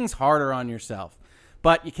 Make things harder on yourself.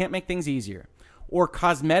 But you can't make things easier. Or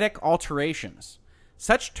cosmetic alterations.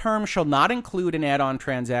 Such terms shall not include an add-on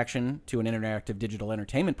transaction to an interactive digital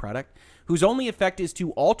entertainment product whose only effect is to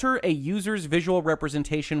alter a user's visual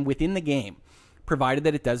representation within the game, provided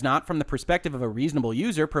that it does not, from the perspective of a reasonable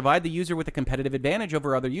user, provide the user with a competitive advantage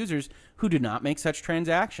over other users who do not make such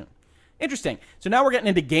transaction. Interesting. So now we're getting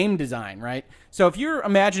into game design, right? So if you're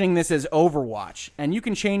imagining this as Overwatch and you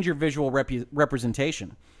can change your visual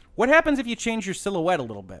representation, what happens if you change your silhouette a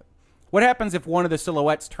little bit? What happens if one of the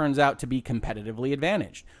silhouettes turns out to be competitively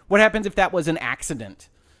advantaged? What happens if that was an accident?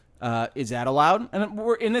 Is that allowed? And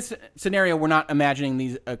in this scenario, we're not imagining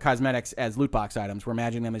these cosmetics as loot box items. We're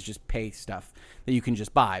imagining them as just pay stuff that you can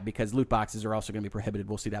just buy, because loot boxes are also going to be prohibited.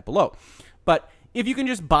 We'll see that below. But if you can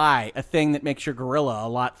just buy a thing that makes your gorilla a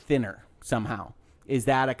lot thinner somehow, is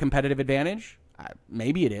that a competitive advantage?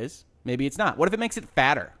 Maybe it is. Maybe it's not. What if it makes it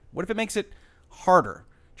fatter? What if it makes it harder?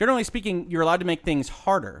 Generally speaking, you're allowed to make things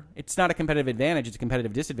harder. It's not a competitive advantage. It's a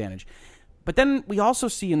competitive disadvantage. But then we also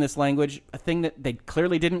see in this language a thing that they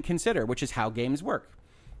clearly didn't consider, which is how games work.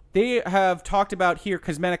 They have talked about here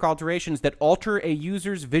cosmetic alterations that alter a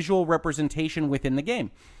user's visual representation within the game.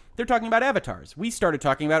 They're talking about avatars. We started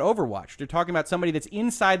talking about Overwatch. They're talking about somebody that's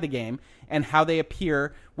inside the game and how they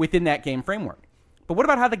appear within that game framework. But what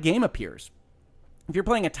about how the game appears? If you're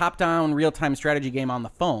playing a top-down real-time strategy game on the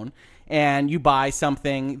phone and you buy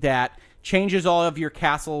something that changes all of your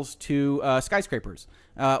castles to skyscrapers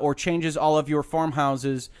or changes all of your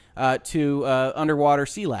farmhouses to underwater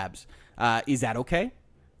sea labs, is that okay?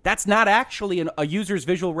 That's not actually a user's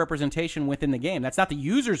visual representation within the game. That's not the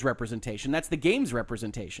user's representation. That's the game's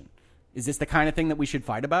representation. Is this the kind of thing that we should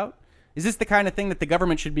fight about? Is this the kind of thing that the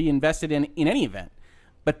government should be invested in any event?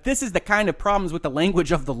 But this is the kind of problems with the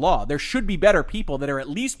language of the law. There should be better people that are at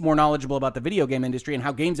least more knowledgeable about the video game industry and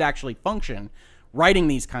how games actually function writing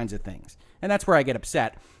these kinds of things. And that's where I get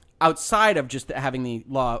upset. Outside of just having the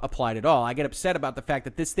law applied at all, I get upset about the fact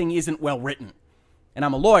that this thing isn't well written. And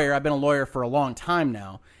I'm a lawyer. I've been a lawyer for a long time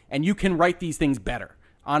now. And you can write these things better.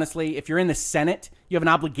 Honestly, if you're in the Senate, you have an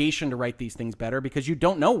obligation to write these things better because you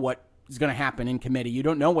don't know what is going to happen in committee. You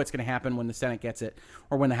don't know what's going to happen when the Senate gets it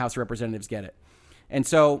or when the House of Representatives get it. And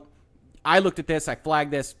so I looked at this, I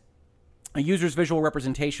flagged this. A user's visual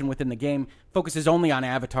representation within the game focuses only on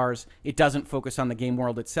avatars. It doesn't focus on the game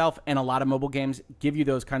world itself. And a lot of mobile games give you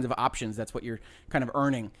those kinds of options. That's what you're kind of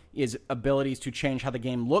earning, is abilities to change how the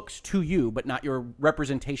game looks to you, but not your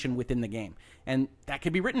representation within the game. And that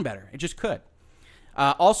could be written better. It just could.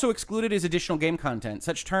 Also excluded is additional game content.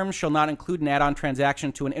 Such terms shall not include an add-on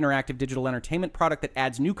transaction to an interactive digital entertainment product that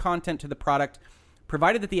adds new content to the product,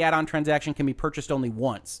 provided that the add-on transaction can be purchased only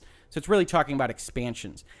once. So it's really talking about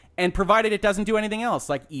expansions. And provided it doesn't do anything else,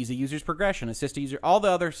 like ease a user's progression, assist a user, all the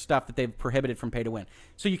other stuff that they've prohibited from pay to win.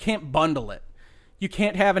 So you can't bundle it. You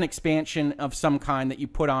can't have an expansion of some kind that you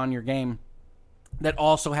put on your game that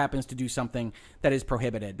also happens to do something that is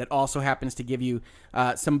prohibited, that also happens to give you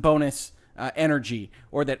some bonus energy,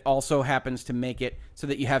 or that also happens to make it so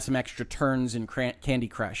that you have some extra turns in Candy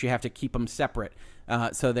Crush. You have to keep them separate.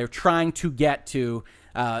 So they're trying to get to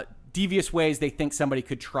devious ways they think somebody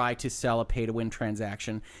could try to sell a pay-to-win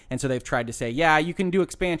transaction. And so they've tried to say, yeah, you can do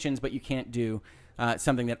expansions, but you can't do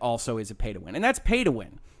something that also is a pay-to-win. And that's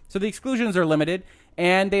pay-to-win. So the exclusions are limited,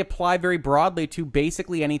 and they apply very broadly to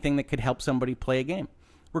basically anything that could help somebody play a game.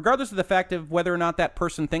 Regardless of the fact of whether or not that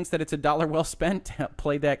person thinks that it's a dollar well spent to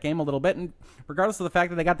play that game a little bit, and regardless of the fact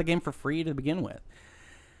that they got the game for free to begin with.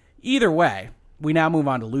 Either way, we now move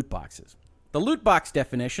on to loot boxes. The loot box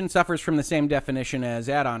definition suffers from the same definition as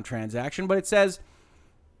add-on transaction, but it says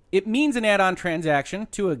it means an add-on transaction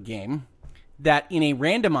to a game that in a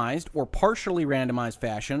randomized or partially randomized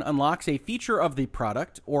fashion unlocks a feature of the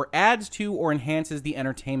product or adds to or enhances the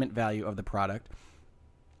entertainment value of the product,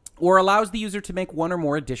 or allows the user to make one or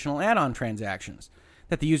more additional add-on transactions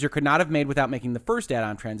that the user could not have made without making the first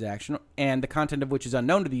add-on transaction, and the content of which is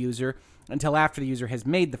unknown to the user until after the user has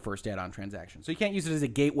made the first add-on transaction. So you can't use it as a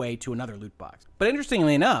gateway to another loot box. But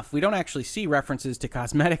interestingly enough, we don't actually see references to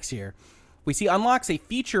cosmetics here. We see unlocks a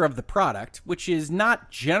feature of the product, which is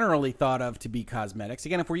not generally thought of to be cosmetics.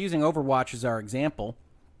 Again, if we're using Overwatch as our example,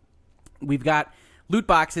 we've got loot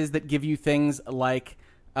boxes that give you things like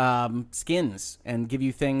skins and give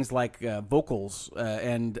you things like vocals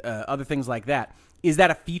and other things like that. Is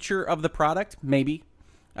that a feature of the product? Maybe.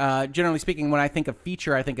 Generally speaking, when I think of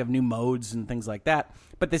feature, I think of new modes and things like that.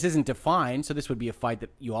 But this isn't defined, so this would be a fight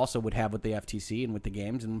that you also would have with the FTC and with the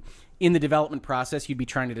games. And in the development process, you'd be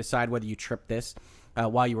trying to decide whether you trip this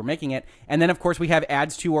while you were making it. And then, of course, we have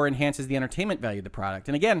adds to or enhances the entertainment value of the product.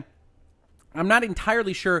 And again, I'm not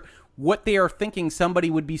entirely sure what they are thinking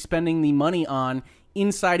somebody would be spending the money on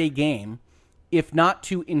inside a game, if not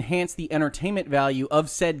to enhance the entertainment value of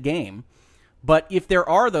said game. But if there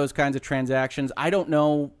are those kinds of transactions, I don't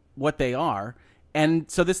know what they are.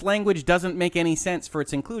 And so this language doesn't make any sense for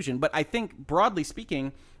its inclusion. But I think, broadly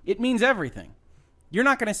speaking, it means everything. You're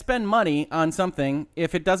not going to spend money on something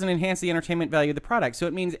if it doesn't enhance the entertainment value of the product. So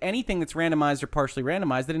it means anything that's randomized or partially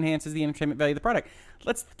randomized that enhances the entertainment value of the product.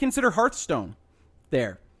 Let's consider Hearthstone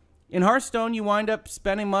there. In Hearthstone, you wind up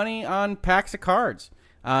spending money on packs of cards.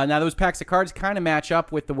 Now, those packs of cards kind of match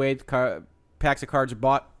up with the way packs of cards are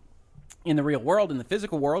bought in the real world, in the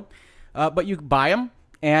physical world, but you buy them,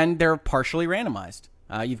 and they're partially randomized.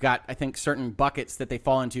 You've got, I think, certain buckets that they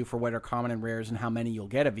fall into for what are common and rares and how many you'll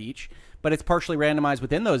get of each, but it's partially randomized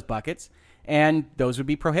within those buckets, and those would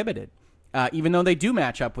be prohibited, even though they do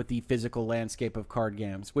match up with the physical landscape of card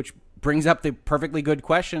games, which brings up the perfectly good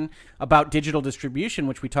question about digital distribution,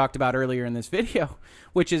 which we talked about earlier in this video,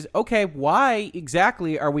 which is, okay, why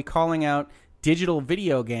exactly are we calling out digital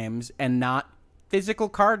video games and not physical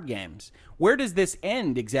card games? Where does this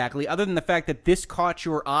end exactly, other than the fact that this caught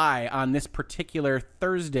your eye on this particular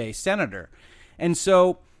Thursday, Senator? And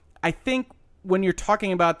so I think when you're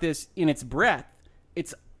talking about this in its breadth,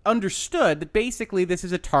 it's understood that basically this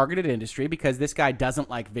is a targeted industry because this guy doesn't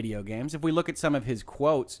like video games. If we look at some of his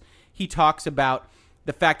quotes, he talks about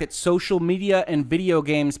the fact that social media and video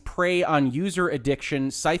games prey on user addiction,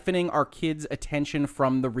 siphoning our kids' attention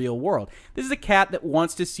from the real world. This is a cat that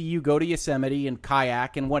wants to see you go to Yosemite and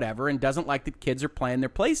kayak and whatever, and doesn't like that kids are playing their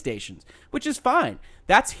PlayStations, which is fine.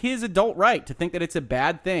 That's his adult right to think that it's a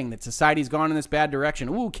bad thing, that society's gone in this bad direction.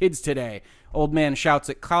 Ooh, kids today, old man shouts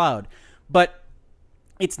at cloud. But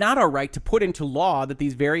it's not our right to put into law that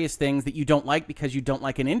these various things that you don't like because you don't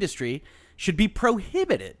like an industry should be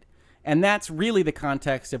prohibited. And that's really the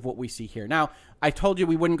context of what we see here. Now, I told you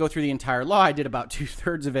we wouldn't go through the entire law. I did about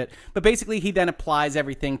 2/3 of it. But basically, he then applies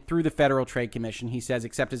everything through the Federal Trade Commission. He says,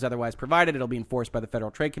 except as otherwise provided, it'll be enforced by the Federal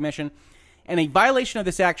Trade Commission. And a violation of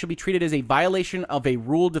this act shall be treated as a violation of a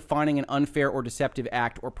rule defining an unfair or deceptive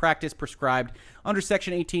act or practice prescribed under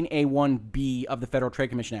Section 18A1B of the Federal Trade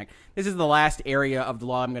Commission Act. This is the last area of the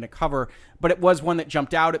law I'm going to cover, but it was one that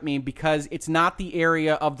jumped out at me because it's not the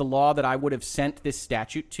area of the law that I would have sent this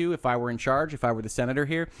statute to if I were in charge, if I were the senator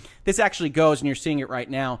here. This actually goes, and you're seeing it right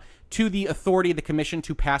now, to the authority of the commission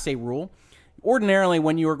to pass a rule. Ordinarily,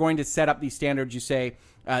 when you are going to set up these standards, you say,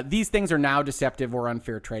 these things are now deceptive or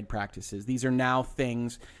unfair trade practices. These are now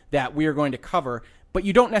things that we are going to cover, but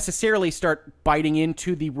you don't necessarily start biting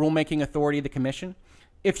into the rulemaking authority of the commission.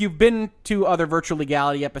 If you've been to other virtual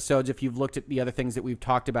legality episodes, if you've looked at the other things that we've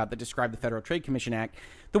talked about that describe the Federal Trade Commission Act,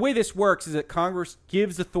 the way this works is that Congress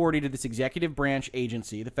gives authority to this executive branch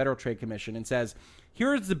agency, the Federal Trade Commission, and says,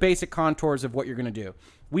 here's the basic contours of what you're going to do.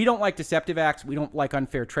 We don't like deceptive acts. We don't like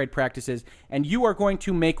unfair trade practices. And you are going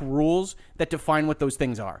to make rules that define what those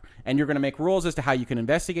things are. And you're going to make rules as to how you can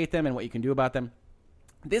investigate them and what you can do about them.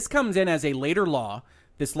 This comes in as a later law,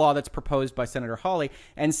 this law that's proposed by Senator Hawley,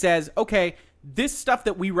 and says, okay, this stuff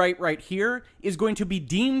that we write right here is going to be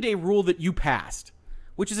deemed a rule that you passed,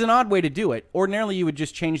 which is an odd way to do it. Ordinarily, you would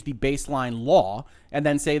just change the baseline law and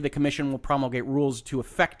then say the commission will promulgate rules to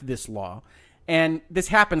affect this law. And this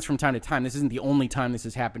happens from time to time. This isn't the only time this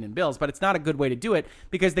has happened in bills, but it's not a good way to do it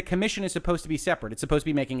because the commission is supposed to be separate. It's supposed to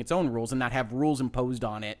be making its own rules and not have rules imposed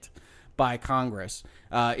on it by Congress.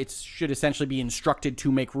 It should essentially be instructed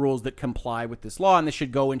to make rules that comply with this law, and this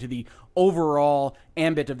should go into the overall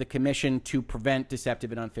ambit of the commission to prevent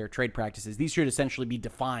deceptive and unfair trade practices. These should essentially be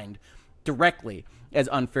defined directly as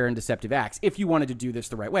unfair and deceptive acts if you wanted to do this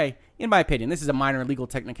the right way. In my opinion, this is a minor legal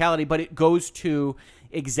technicality, but it goes to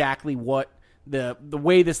exactly what the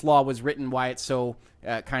way this law was written, why it's so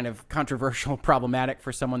kind of controversial, problematic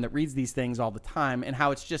for someone that reads these things all the time, and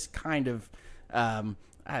how it's just kind of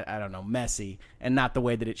I don't know, messy and not the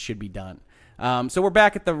way that it should be done. So we're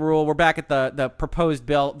back at the rule. We're back at the proposed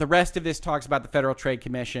bill. The rest of this talks about the Federal Trade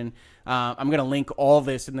Commission. I'm going to link all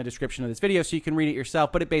this in the description of this video so you can read it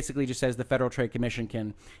yourself, but it basically just says the Federal Trade Commission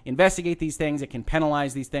can investigate these things. It can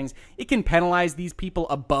penalize these things. It can penalize these people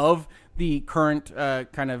above the current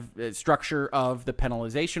kind of structure of the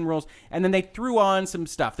penalization rules. And then they threw on some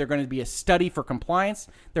stuff. They're going to be a study for compliance.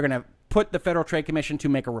 They're going to put the Federal Trade Commission to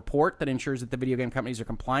make a report that ensures that the video game companies are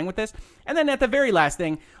complying with this. And then at the very last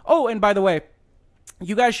thing, oh, and by the way,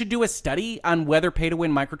 you guys should do a study on whether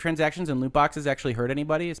pay-to-win microtransactions and loot boxes actually hurt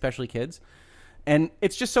anybody, especially kids. And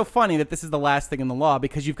it's just so funny that this is the last thing in the law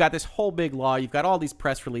because you've got this whole big law. You've got all these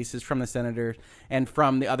press releases from the senators and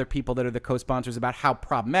from the other people that are the co-sponsors about how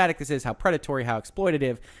problematic this is, how predatory, how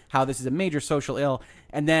exploitative, how this is a major social ill.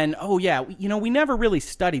 And then, oh, yeah, we never really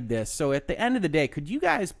studied this. So at the end of the day, could you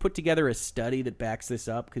guys put together a study that backs this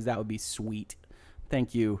up? Because that would be sweet.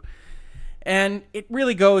 Thank you. And it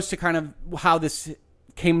really goes to kind of how this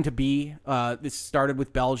came to be. This started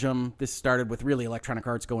with Belgium. This started with really Electronic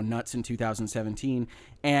Arts going nuts in 2017.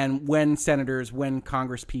 And when senators, when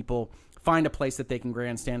Congress people find a place that they can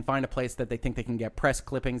grandstand, find a place that they think they can get press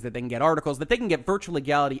clippings, that they can get articles, that they can get virtual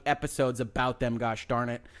legality episodes about them, gosh darn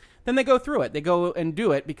it, then they go through it. They go and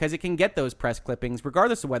do it because it can get those press clippings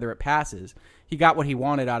regardless of whether it passes. He got what he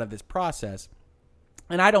wanted out of this process.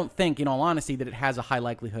 And I don't think, in all honesty, that it has a high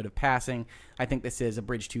likelihood of passing. I think this is a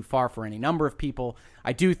bridge too far for any number of people.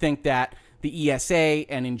 I do think that the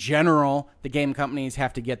ESA and, in general, the game companies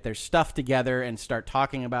have to get their stuff together and start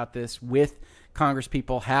talking about this with Congress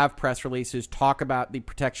people, have press releases, talk about the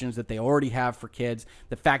protections that they already have for kids,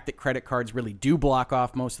 the fact that credit cards really do block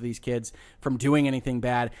off most of these kids from doing anything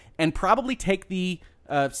bad, and probably take the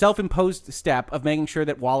self-imposed step of making sure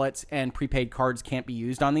that wallets and prepaid cards can't be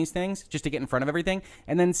used on these things just to get in front of everything.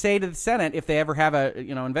 And then say to the Senate, if they ever have a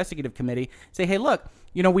investigative committee, say, hey, look,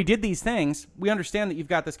 we did these things. We understand that you've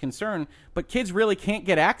got this concern, but kids really can't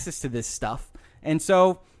get access to this stuff. And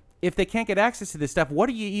so if they can't get access to this stuff, what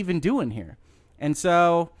are you even doing here? And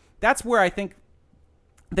so that's where I think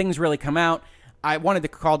things really come out. I wanted to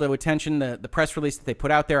call to attention the press release that they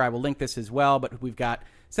put out there. I will link this as well, but we've got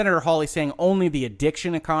Senator Hawley saying only the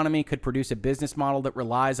addiction economy could produce a business model that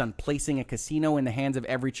relies on placing a casino in the hands of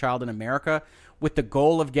every child in America with the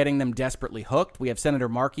goal of getting them desperately hooked. We have Senator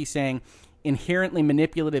Markey saying inherently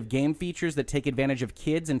manipulative game features that take advantage of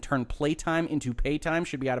kids and turn playtime into paytime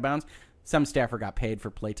should be out of bounds. Some staffer got paid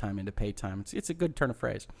for playtime into paytime. It's a good turn of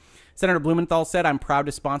phrase. Senator Blumenthal said, I'm proud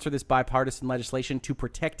to sponsor this bipartisan legislation to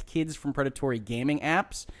protect kids from predatory gaming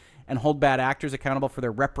apps and hold bad actors accountable for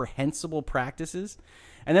their reprehensible practices.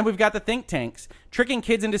 And then we've got the think tanks. Tricking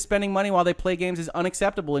kids into spending money while they play games is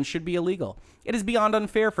unacceptable and should be illegal. It is beyond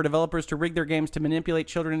unfair for developers to rig their games to manipulate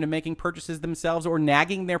children into making purchases themselves or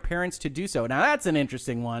nagging their parents to do so. Now, that's an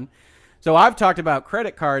interesting one. So I've talked about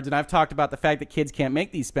credit cards, and I've talked about the fact that kids can't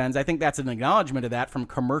make these spends. I think that's an acknowledgement of that from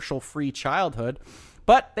commercial-free childhood.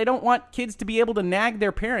 But they don't want kids to be able to nag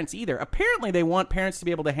their parents either. Apparently, they want parents to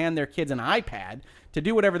be able to hand their kids an iPad to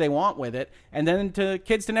do whatever they want with it, and then to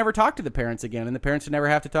kids to never talk to the parents again, and the parents to never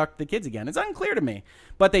have to talk to the kids again. It's unclear to me.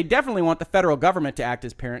 But they definitely want the federal government to act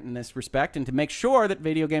as parent in this respect and to make sure that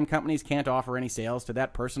video game companies can't offer any sales to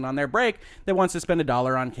that person on their break that wants to spend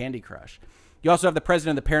 $1 on Candy Crush. You also have the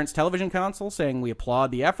president of the Parents Television Council saying we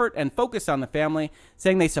applaud the effort and focus on the family,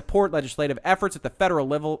 saying they support legislative efforts at the federal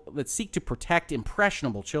level that seek to protect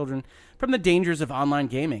impressionable children from the dangers of online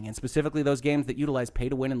gaming, and specifically those games that utilize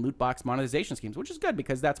pay-to-win and loot box monetization schemes, which is good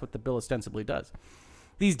because that's what the bill ostensibly does.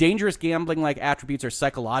 These dangerous gambling-like attributes are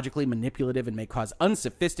psychologically manipulative and may cause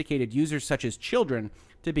unsophisticated users such as children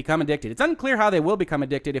to become addicted. It's unclear how they will become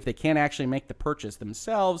addicted if they can't actually make the purchase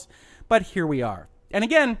themselves, but here we are. And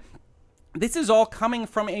again, this is all coming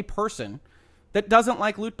from a person that doesn't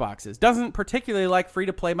like loot boxes, doesn't particularly like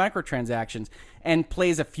free-to-play microtransactions, and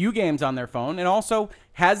plays a few games on their phone, and also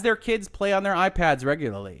has their kids play on their iPads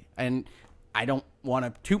regularly. And I don't want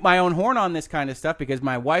to toot my own horn on this kind of stuff because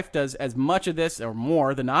my wife does as much of this or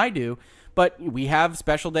more than I do, but we have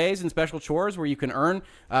special days and special chores where you can earn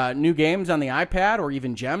new games on the iPad or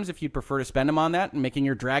even gems if you'd prefer to spend them on that and making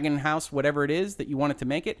your dragon house whatever it is that you want it to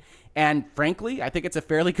make it. And frankly, I think it's a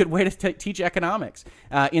fairly good way to teach economics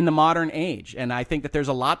in the modern age. And I think that there's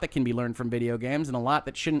a lot that can be learned from video games and a lot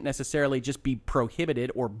that shouldn't necessarily just be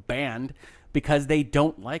prohibited or banned because they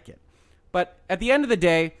don't like it. But at the end of the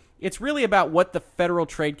day, it's really about what the Federal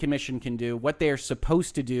Trade Commission can do, what they are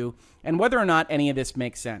supposed to do, and whether or not any of this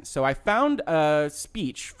makes sense. So I found a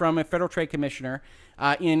speech from a Federal Trade Commissioner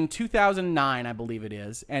in 2009, I believe it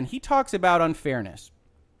is, and he talks about unfairness.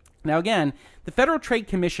 Now, again, the Federal Trade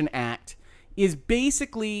Commission Act is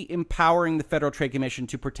basically empowering the Federal Trade Commission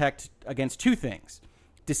to protect against two things: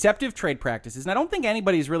 deceptive trade practices, and I don't think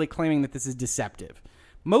anybody's really claiming that this is deceptive.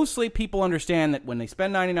 Mostly people understand that when they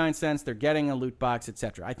spend 99 cents, they're getting a loot box,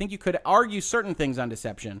 etc. I think you could argue certain things on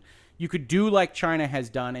deception. You could do like China has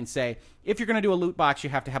done and say, if you're going to do a loot box,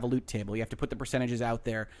 you have to have a loot table. You have to put the percentages out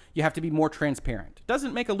there. You have to be more transparent. It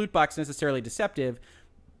doesn't make a loot box necessarily deceptive,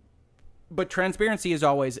 but transparency is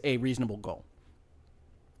always a reasonable goal.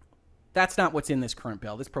 That's not what's in this current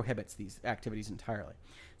bill. This prohibits these activities entirely.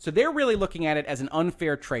 So they're really looking at it as an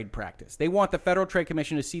unfair trade practice. They want the Federal Trade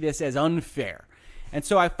Commission to see this as unfair. And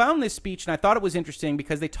so I found this speech, and I thought it was interesting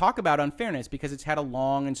because they talk about unfairness because it's had a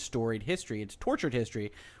long and storied history. It's tortured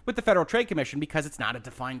history with the Federal Trade Commission because it's not a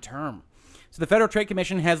defined term. So the Federal Trade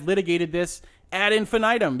Commission has litigated this ad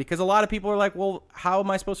infinitum because a lot of people are like, well, how am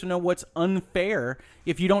I supposed to know what's unfair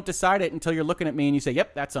if you don't decide it until you're looking at me and you say,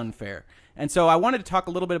 yep, that's unfair. And so I wanted to talk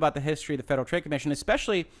a little bit about the history of the Federal Trade Commission,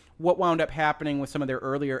 especially what wound up happening with some of their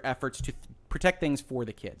earlier efforts to protect things for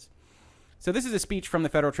the kids. So this is a speech from the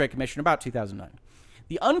Federal Trade Commission about 2009.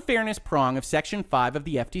 The unfairness prong of Section 5 of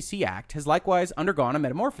the FTC Act has likewise undergone a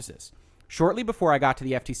metamorphosis. Shortly before I got to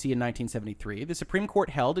the FTC in 1973, the Supreme Court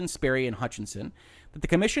held in Sperry and Hutchinson that the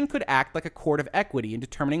Commission could act like a court of equity in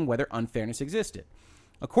determining whether unfairness existed.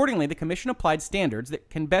 Accordingly, the Commission applied standards that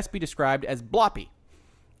can best be described as bloppy.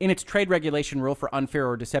 In its trade regulation rule for unfair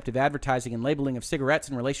or deceptive advertising and labeling of cigarettes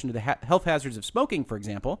in relation to the health hazards of smoking, for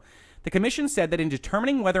example, the Commission said that in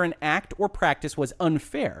determining whether an act or practice was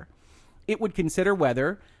unfair, it would consider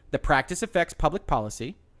whether the practice affects public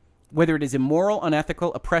policy, whether it is immoral,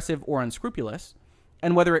 unethical, oppressive, or unscrupulous,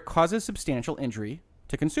 and whether it causes substantial injury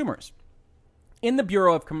to consumers. In the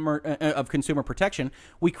Bureau of Consumer Protection,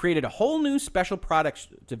 we created a whole new special products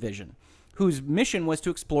division whose mission was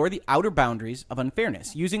to explore the outer boundaries of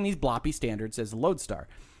unfairness, using these bloppy standards as a lodestar.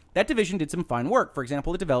 That division did some fine work. For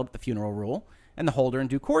example, it developed the funeral rule and the holder in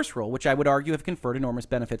due course rule, which I would argue have conferred enormous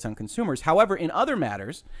benefits on consumers. However, in other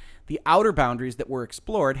matters, the outer boundaries that were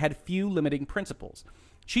explored had few limiting principles.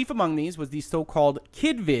 Chief among these was the so-called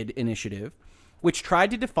KidVid initiative, which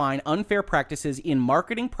tried to define unfair practices in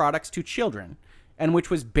marketing products to children, and which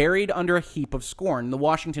was buried under a heap of scorn, the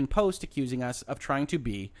Washington Post accusing us of trying to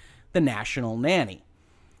be the national nanny.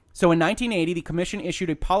 So in 1980, the commission issued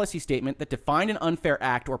a policy statement that defined an unfair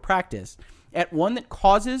act or practice at one that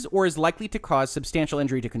causes or is likely to cause substantial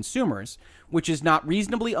injury to consumers, which is not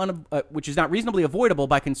reasonably avoidable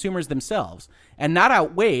by consumers themselves, and not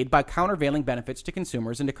outweighed by countervailing benefits to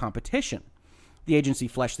consumers and to competition. The agency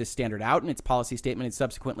fleshed this standard out in its policy statement and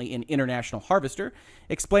subsequently in International Harvester,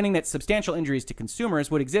 explaining that substantial injuries to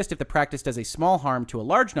consumers would exist if the practice does a small harm to a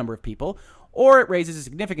large number of people, or it raises a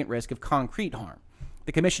significant risk of concrete harm.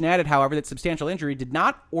 The commission added, however, that substantial injury did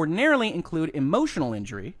not ordinarily include emotional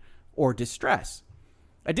injury or distress.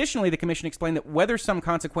 Additionally, the commission explained that whether some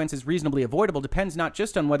consequence is reasonably avoidable depends not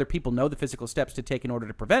just on whether people know the physical steps to take in order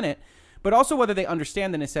to prevent it, but also whether they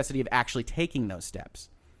understand the necessity of actually taking those steps.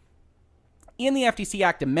 In the FTC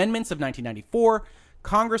Act amendments of 1994,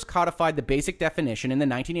 Congress codified the basic definition in the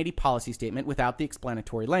 1980 policy statement without the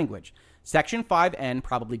explanatory language. Section 5N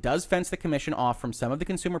probably does fence the commission off from some of the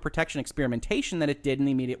consumer protection experimentation that it did in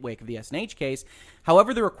the immediate wake of the S&H case.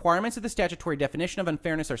 However, the requirements of the statutory definition of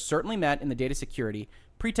unfairness are certainly met in the data security,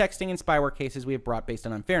 pretexting, and spyware cases we have brought based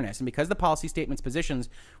on unfairness. And because the policy statement's positions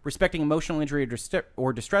respecting emotional injury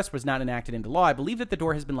or distress was not enacted into law, I believe that the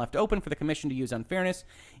door has been left open for the commission to use unfairness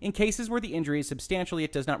in cases where the injury is substantial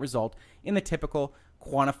yet does not result in the typical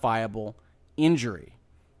quantifiable injury.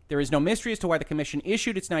 There is no mystery as to why the commission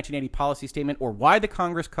issued its 1980 policy statement or why the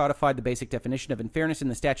Congress codified the basic definition of unfairness in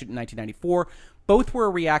the statute in 1994. Both were a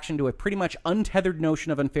reaction to a pretty much untethered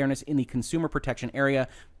notion of unfairness in the consumer protection area,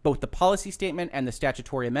 both the policy statement and the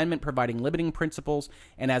statutory amendment providing limiting principles,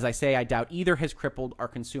 and as I say, I doubt either has crippled our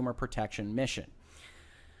consumer protection mission.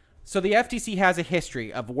 So the FTC has a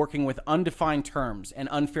history of working with undefined terms, and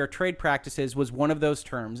unfair trade practices was one of those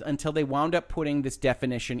terms until they wound up putting this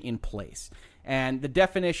definition in place. And the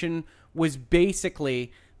definition was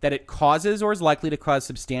basically that it causes or is likely to cause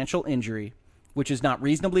substantial injury, which is not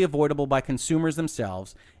reasonably avoidable by consumers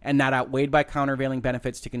themselves and not outweighed by countervailing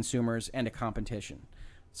benefits to consumers and to competition.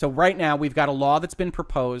 So right now we've got a law that's been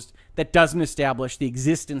proposed that doesn't establish the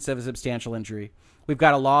existence of a substantial injury. We've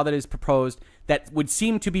got a law that is proposed that would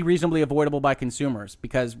seem to be reasonably avoidable by consumers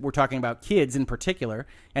because we're talking about kids in particular,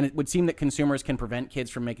 and it would seem that consumers can prevent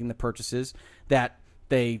kids from making the purchases that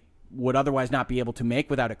they would otherwise not be able to make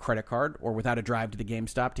without a credit card or without a drive to the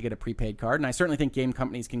GameStop to get a prepaid card. And I certainly think game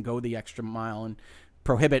companies can go the extra mile and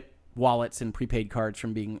prohibit wallets and prepaid cards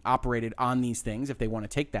from being operated on these things if they want to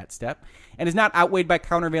take that step, and is not outweighed by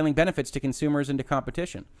countervailing benefits to consumers and to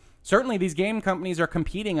competition. Certainly, these game companies are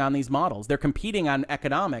competing on these models. They're competing on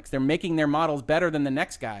economics. They're making their models better than the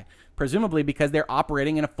next guy, presumably because they're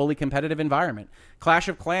operating in a fully competitive environment. Clash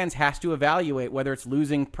of Clans has to evaluate whether it's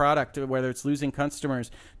losing product or whether it's losing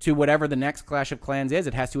customers to whatever the next Clash of Clans is.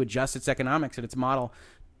 It has to adjust its economics and its model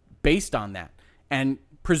based on that. And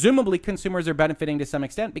presumably consumers are benefiting to some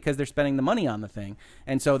extent because they're spending the money on the thing.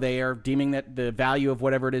 And so they are deeming that the value of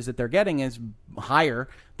whatever it is that they're getting is higher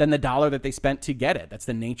than the dollar that they spent to get it. That's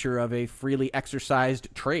the nature of a freely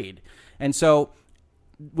exercised trade. And so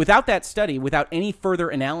without that study, without any further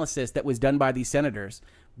analysis that was done by these senators,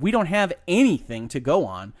 we don't have anything to go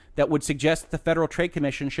on that would suggest that the Federal Trade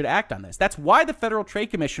Commission should act on this. That's why the Federal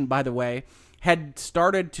Trade Commission, by the way, had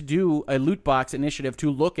started to do a loot box initiative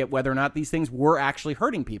to look at whether or not these things were actually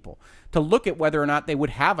hurting people, to look at whether or not they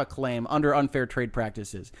would have a claim under unfair trade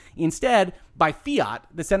practices. Instead, by fiat,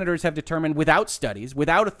 the senators have determined without studies,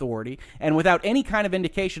 without authority, and without any kind of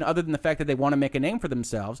indication other than the fact that they want to make a name for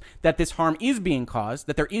themselves, that this harm is being caused,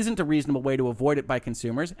 that there isn't a reasonable way to avoid it by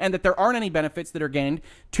consumers, and that there aren't any benefits that are gained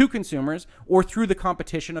to consumers or through the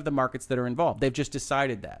competition of the markets that are involved. They've just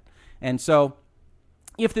decided that. And so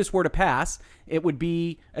if this were to pass, it would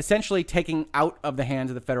be essentially taking out of the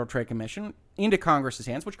hands of the Federal Trade Commission into Congress's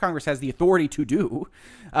hands, which Congress has the authority to do,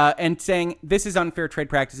 and saying this is unfair trade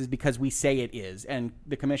practices because we say it is, and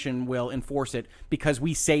the Commission will enforce it because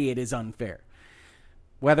we say it is unfair.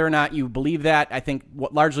 Whether or not you believe that, I think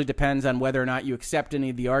what largely depends on whether or not you accept any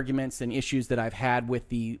of the arguments and issues that I've had with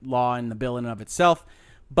the law and the bill in and of itself.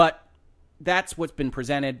 But that's what's been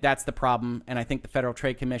presented. That's the problem. And I think the Federal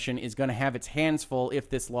Trade Commission is going to have its hands full if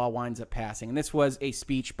this law winds up passing. And this was a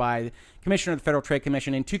speech by the Commissioner of the Federal Trade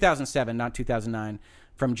Commission in 2007, not 2009,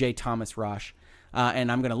 from J. Thomas Rosh.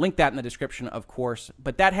 And I'm going to link that in the description, of course.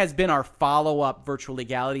 But that has been our follow-up virtual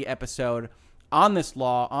legality episode on this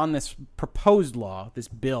law, on this proposed law, this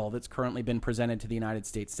bill that's currently been presented to the United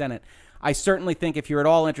States Senate. I certainly think if you're at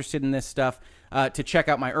all interested in this stuff, to check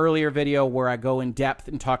out my earlier video where I go in depth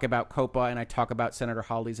and talk about Coppa and I talk about Senator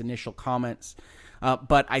Hawley's initial comments.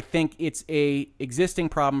 But I think it's a existing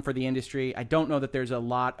problem for the industry. I don't know that there's a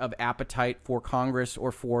lot of appetite for Congress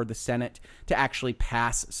or for the Senate to actually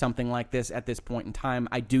pass something like this at this point in time.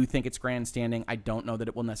 I do think it's grandstanding. I don't know that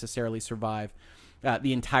it will necessarily survive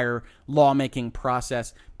the entire lawmaking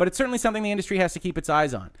process, but it's certainly something the industry has to keep its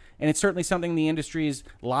eyes on. And it's certainly something the industry's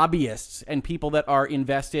lobbyists and people that are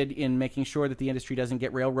invested in making sure that the industry doesn't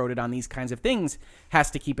get railroaded on these kinds of things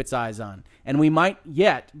has to keep its eyes on. And we might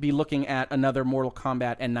yet be looking at another Mortal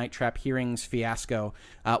Kombat and Night Trap hearings fiasco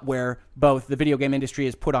where both the video game industry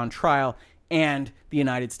is put on trial and the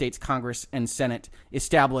United States Congress and Senate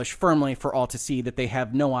establish firmly for all to see that they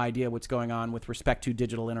have no idea what's going on with respect to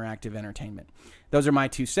digital interactive entertainment. Those are my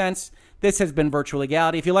 2 cents. This has been Virtual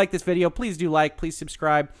Legality. If you like this video, please do like, please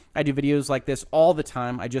subscribe. I do videos like this all the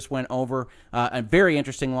time. I just went over a very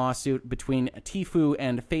interesting lawsuit between Tfue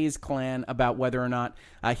and FaZe Clan about whether or not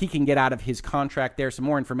he can get out of his contract there. Some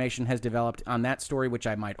more information has developed on that story, which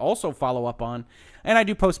I might also follow up on. And I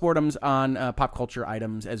do postmortems on pop culture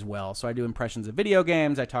items as well. So I do impressions of video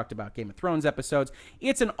games. I talked about Game of Thrones episodes.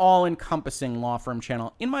 It's an all-encompassing law firm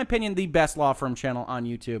channel. In my opinion, the best law firm channel on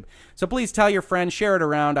YouTube. So please tell your friends, share it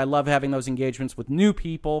around. I love having those engagements with new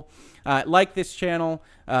people. Like this channel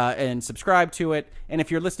and subscribe to it. And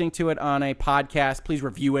if you're listening to it on a podcast, please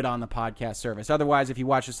review it on the podcast service. Otherwise, if you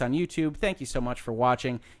watch this on YouTube, thank you so much for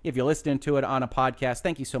watching. If you're listening to it on a podcast,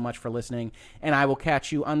 thank you so much for listening. And I will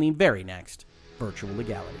catch you on the very next Virtual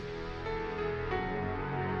Legality.